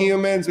 We're all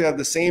humans. We have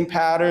the same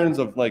patterns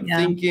of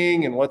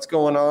thinking and what's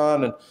going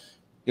on. And,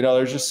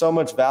 there's just so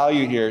much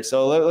value here.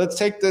 So let's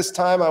take this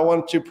time. I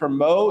want to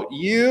promote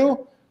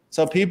you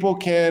so people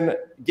can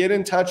get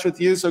in touch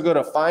with you. So go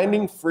to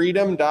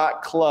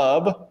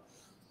findingfreedom.club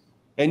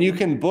and you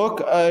can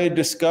book a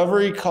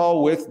discovery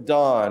call with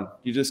Dawn.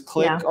 You just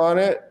click on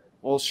it.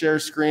 We'll share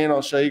screen.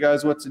 I'll show you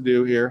guys what to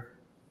do here.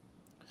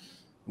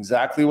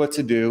 Exactly what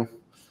to do.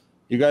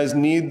 You guys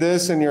need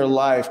this in your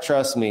life.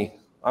 Trust me.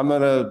 I'm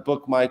going to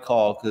book my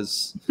call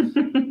because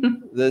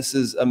this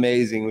is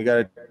amazing. We got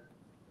to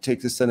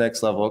take this to the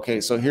next level.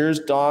 Okay, so here's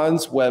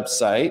Dawn's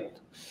website.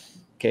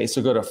 Okay,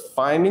 so go to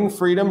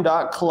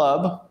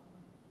findingfreedom.club.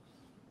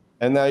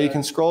 And now you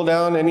can scroll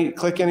down and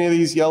click any of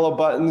these yellow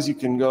buttons. You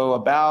can go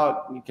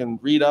about, you can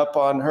read up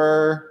on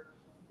her,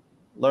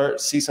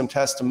 see some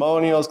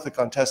testimonials, click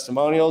on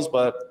testimonials.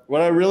 But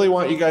what I really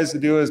want you guys to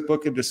do is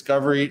book a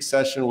discovery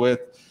session with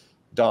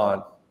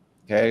Dawn.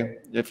 Okay,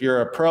 if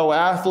you're a pro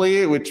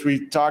athlete, which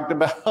we talked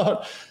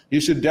about,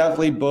 you should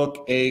definitely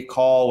book a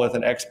call with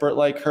an expert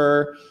like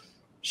her.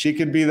 She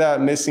could be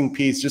that missing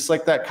piece, just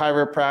like that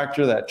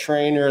chiropractor, that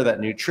trainer, that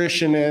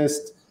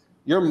nutritionist.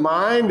 Your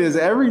mind is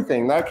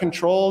everything that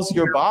controls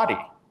your body.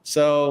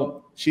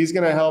 So she's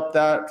going to help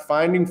that,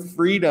 finding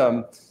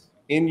freedom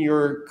in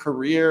your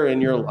career, in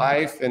your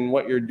life, and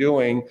what you're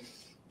doing.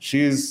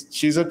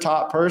 She's a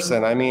top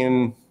person. I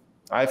mean,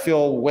 I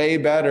feel way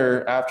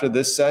better after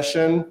this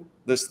session.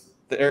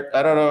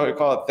 I don't know what to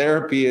call it,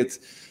 therapy. It's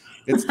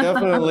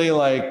definitely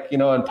like,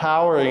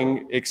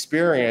 empowering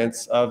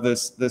experience of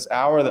this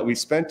hour that we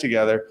spent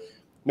together.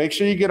 Make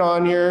sure you get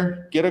on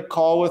here, get a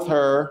call with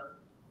her,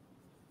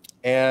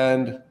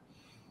 and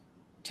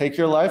take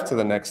your life to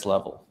the next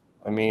level.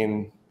 I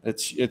mean,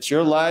 it's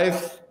your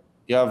life.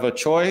 You have a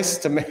choice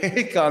to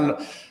make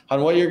on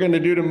what you're going to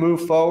do to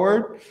move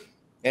forward.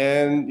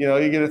 And,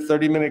 you get a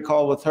 30-minute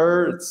call with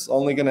her. It's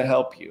only going to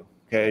help you.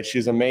 Okay.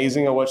 She's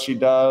amazing at what she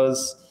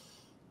does.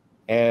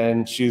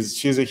 And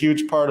she's a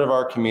huge part of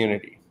our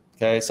community.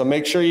 Okay, so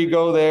make sure you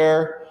go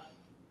there.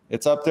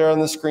 It's up there on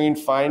the screen,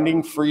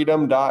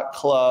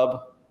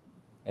 findingfreedom.club,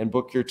 and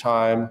book your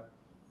time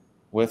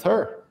with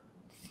her.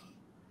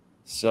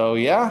 So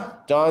yeah,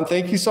 Dawn,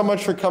 thank you so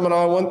much for coming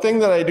on. One thing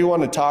that I do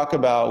want to talk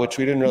about, which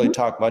we didn't really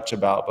talk much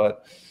about,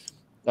 but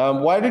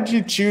why did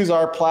you choose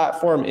our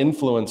platform,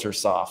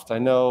 InfluencerSoft? I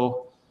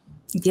know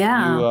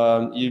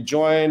you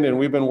joined and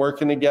we've been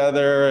working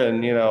together,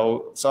 and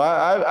so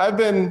I've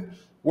been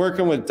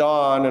working with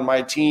Dawn and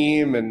my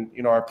team and,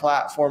 our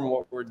platform,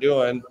 what we're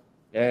doing,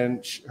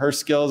 and her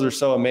skills are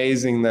so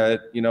amazing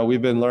that,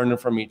 we've been learning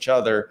from each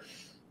other.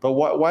 But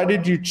why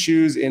did you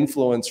choose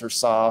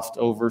InfluencerSoft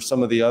over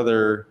some of the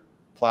other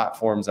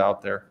platforms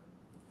out there?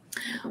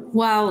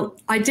 Well,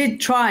 I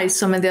did try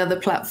some of the other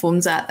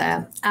platforms out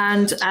there,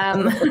 and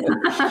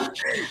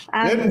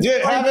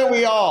haven't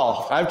we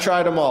all? I've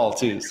tried them all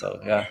too.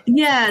 So yeah.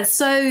 Yeah.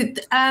 So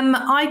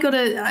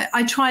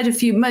I tried a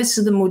few. Most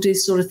of them will do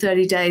sort of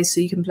 30 days, so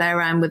you can play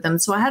around with them.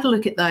 So I had a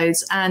look at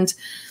those, and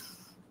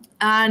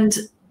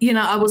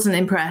I wasn't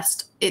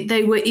impressed.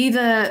 They were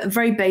either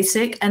very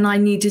basic, and I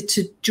needed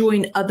to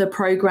join other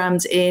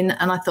programs in,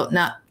 and I thought,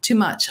 nah, too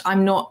much.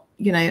 I'm not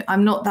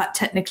that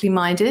technically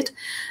minded.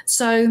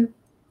 So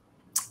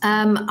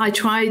I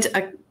tried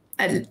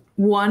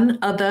one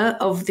other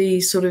of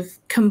the sort of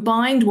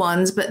combined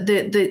ones, but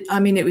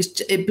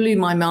it blew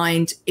my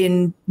mind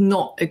in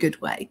not a good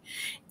way.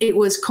 It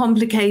was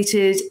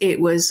complicated.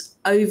 It was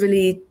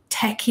overly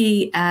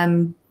techie,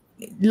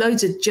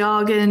 loads of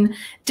jargon,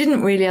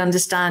 didn't really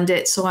understand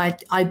it. So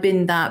I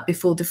binned that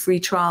before the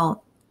free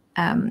trial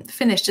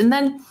finished. And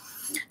then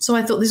so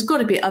I thought there's got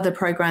to be other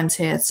programs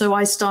here. So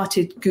I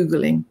started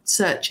Googling,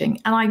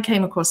 searching, and I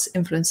came across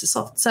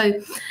InfluencerSoft.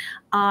 So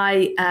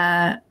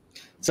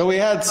so we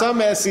had some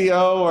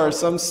SEO or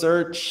some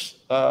search.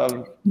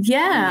 There.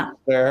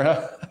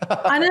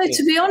 I know,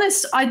 to be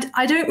honest,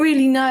 I don't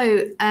really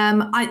know.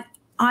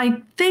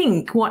 I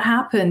think what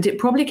happened, it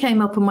probably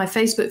came up on my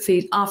Facebook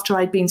feed after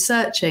I'd been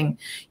searching,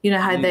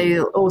 how they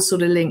all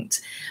sort of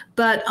linked.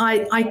 But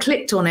I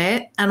clicked on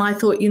it and I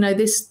thought,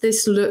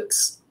 this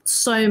looks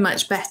so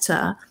much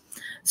better.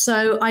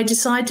 So I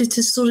decided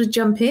to sort of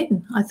jump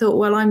in. I thought,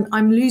 well,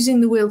 I'm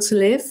losing the will to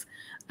live.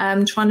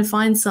 I'm trying to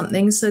find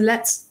something. So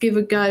let's give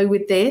a go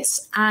with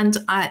this. And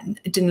I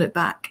didn't look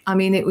back. I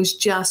mean, it was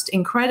just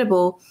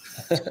incredible.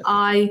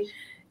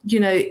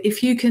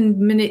 If you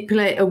can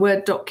manipulate a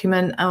Word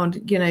document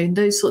and,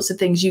 those sorts of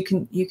things, you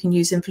can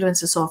use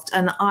InfluencerSoft.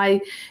 And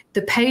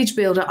the page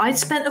builder, I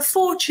spent a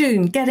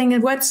fortune getting a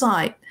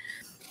website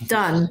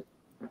done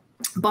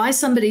by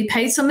somebody,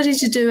 paid somebody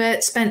to do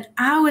it, spent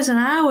hours and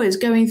hours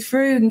going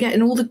through and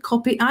getting all the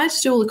copy. I had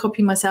to do all the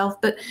copy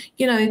myself, but,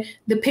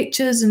 the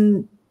pictures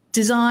and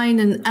design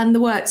and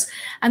the works.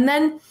 And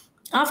then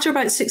after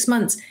about 6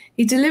 months,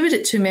 he delivered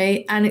it to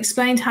me and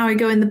explained how I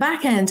go in the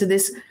back end to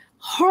this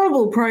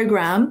horrible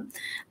program.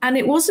 And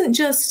it wasn't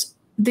just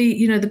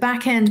the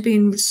back end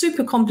being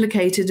super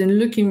complicated and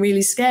looking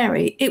really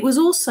scary. It was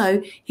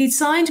also, he'd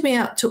signed me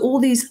up to all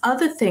these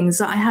other things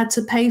that I had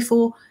to pay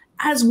for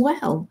as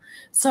well.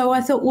 So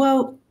I thought,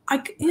 well,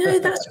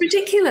 that's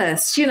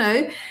ridiculous,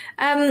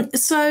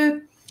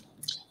 So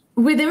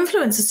with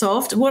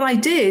InfluencerSoft, what I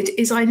did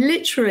is I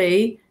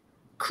literally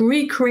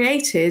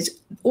recreated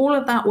all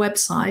of that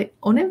website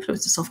on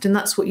InfluencerSoft, and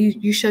that's what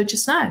you showed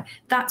just now.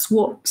 That's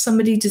what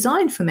somebody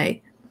designed for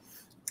me.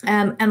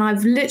 And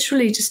I've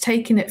literally just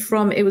taken it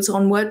from, it was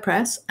on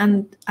WordPress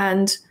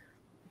and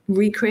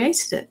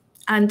recreated it.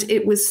 And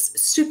it was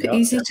super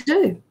easy to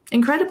do.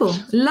 Incredible.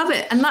 Love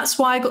it. And that's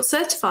why I got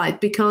certified,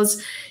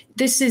 because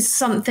this is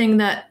something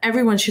that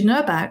everyone should know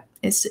about.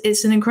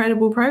 It's an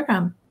incredible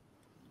program.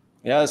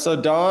 Yeah. So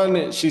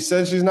Dawn, she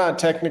said she's not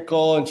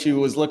technical and she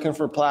was looking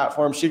for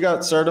platforms. She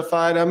got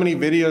certified. How many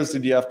videos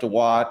did you have to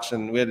watch?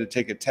 And we had to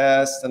take a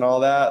test and all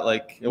that.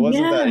 Like, it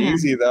wasn't that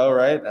easy though,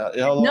 right? No,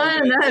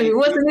 it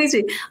wasn't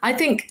easy. I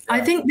think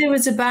there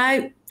was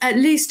about at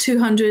least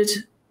 200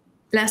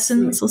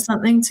 lessons or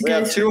something to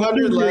go through.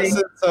 200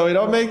 lessons, so we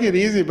don't make it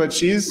easy, but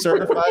she's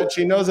certified.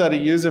 She knows how to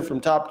use it from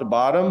top to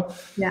bottom.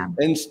 Yeah.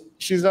 And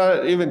she's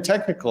not even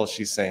technical,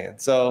 she's saying.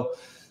 So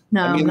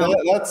no, I mean,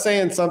 that's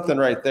saying something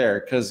right there,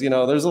 because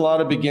there's a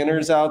lot of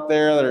beginners out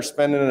there that are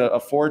spending a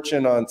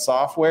fortune on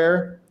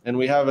software, and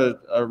we have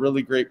a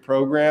really great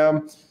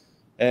program,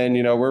 and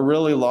we're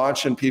really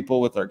launching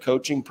people with our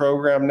coaching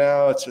program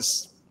now. It's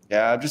just,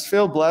 I just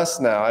feel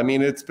blessed now. I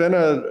mean, it's been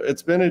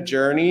a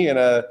journey and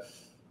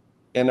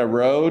a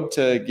road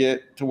to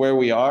get to where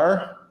we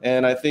are,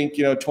 and I think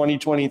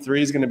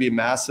 2023 is going to be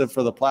massive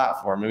for the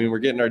platform. I mean, we're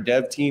getting our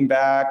dev team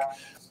back.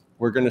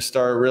 We're going to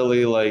start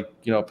really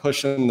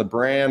pushing the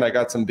brand. I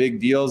got some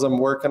big deals I'm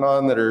working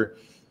on that are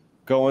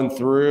going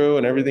through,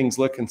 and everything's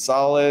looking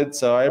solid.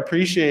 So I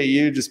appreciate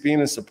you just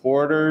being a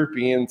supporter,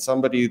 being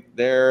somebody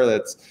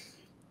there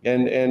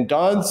and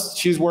Dawn's,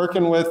 she's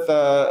working with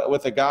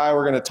a guy.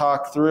 We're going to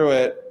talk through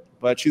it,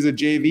 but she's a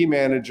JV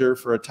manager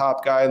for a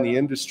top guy in the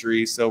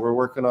industry. So we're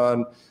working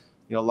on,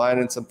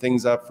 lining some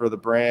things up for the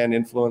brand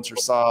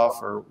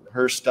InfluencerSoft or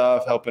her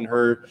stuff, helping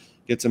her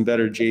get some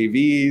better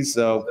JVs.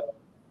 So,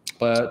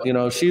 but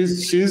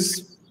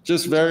she's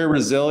just very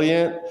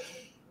resilient.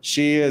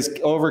 She has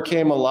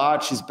overcame a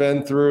lot. She's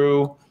been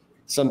through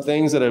some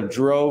things that have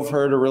drove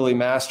her to really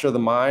master the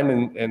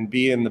mind and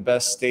be in the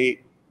best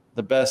state,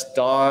 the best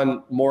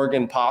Dawn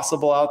Morgan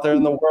possible out there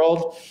in the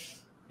world.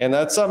 And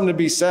that's something to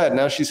be said.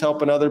 Now she's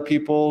helping other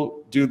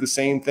people do the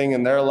same thing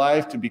in their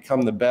life to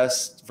become the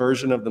best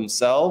version of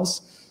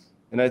themselves.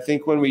 And I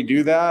think when we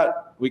do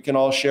that, we can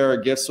all share our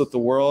gifts with the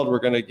world. We're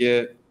going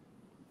to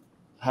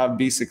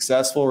be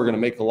successful. We're going to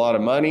make a lot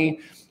of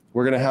money.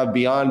 We're going to have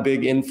beyond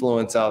big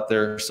influence out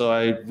there. So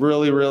I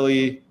really,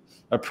 really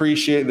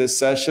appreciate this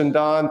session,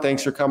 Dawn.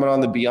 Thanks for coming on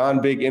the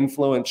Beyond Big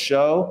Influence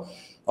show.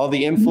 All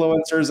the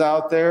influencers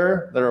out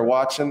there that are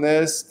watching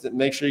this,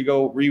 make sure you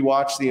go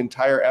rewatch the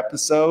entire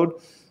episode,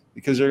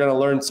 because you're going to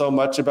learn so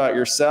much about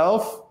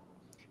yourself.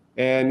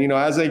 And,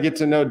 as I get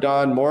to know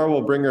Dawn more,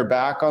 we'll bring her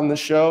back on the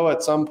show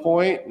at some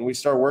point and we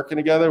start working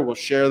together. We'll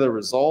share the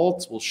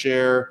results. We'll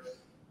share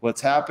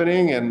what's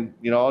happening, and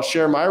I'll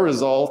share my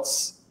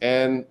results,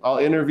 and I'll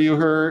interview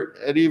her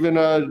at even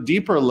a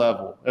deeper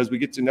level as we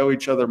get to know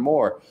each other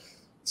more.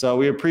 So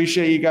we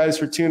appreciate you guys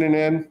for tuning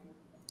in.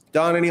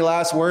 Dawn, any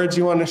last words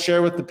you want to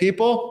share with the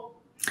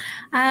people?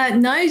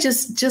 No,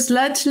 just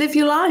learn to live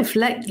your life.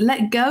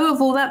 Let go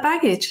of all that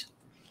baggage.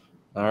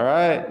 All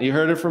right. You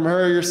heard it from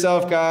her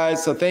yourself,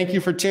 guys. So thank you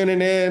for tuning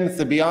in. It's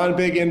the Beyond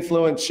Big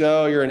Influence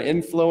show. You're an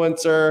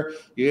influencer.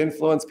 You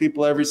influence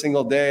people every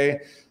single day.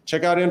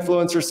 Check out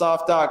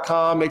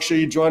InfluencerSoft.com. Make sure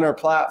you join our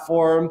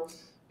platform,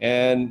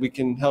 and we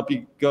can help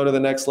you go to the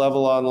next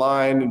level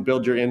online and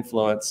build your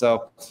influence.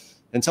 So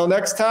until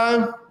next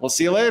time, we'll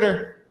see you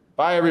later.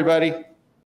 Bye, everybody.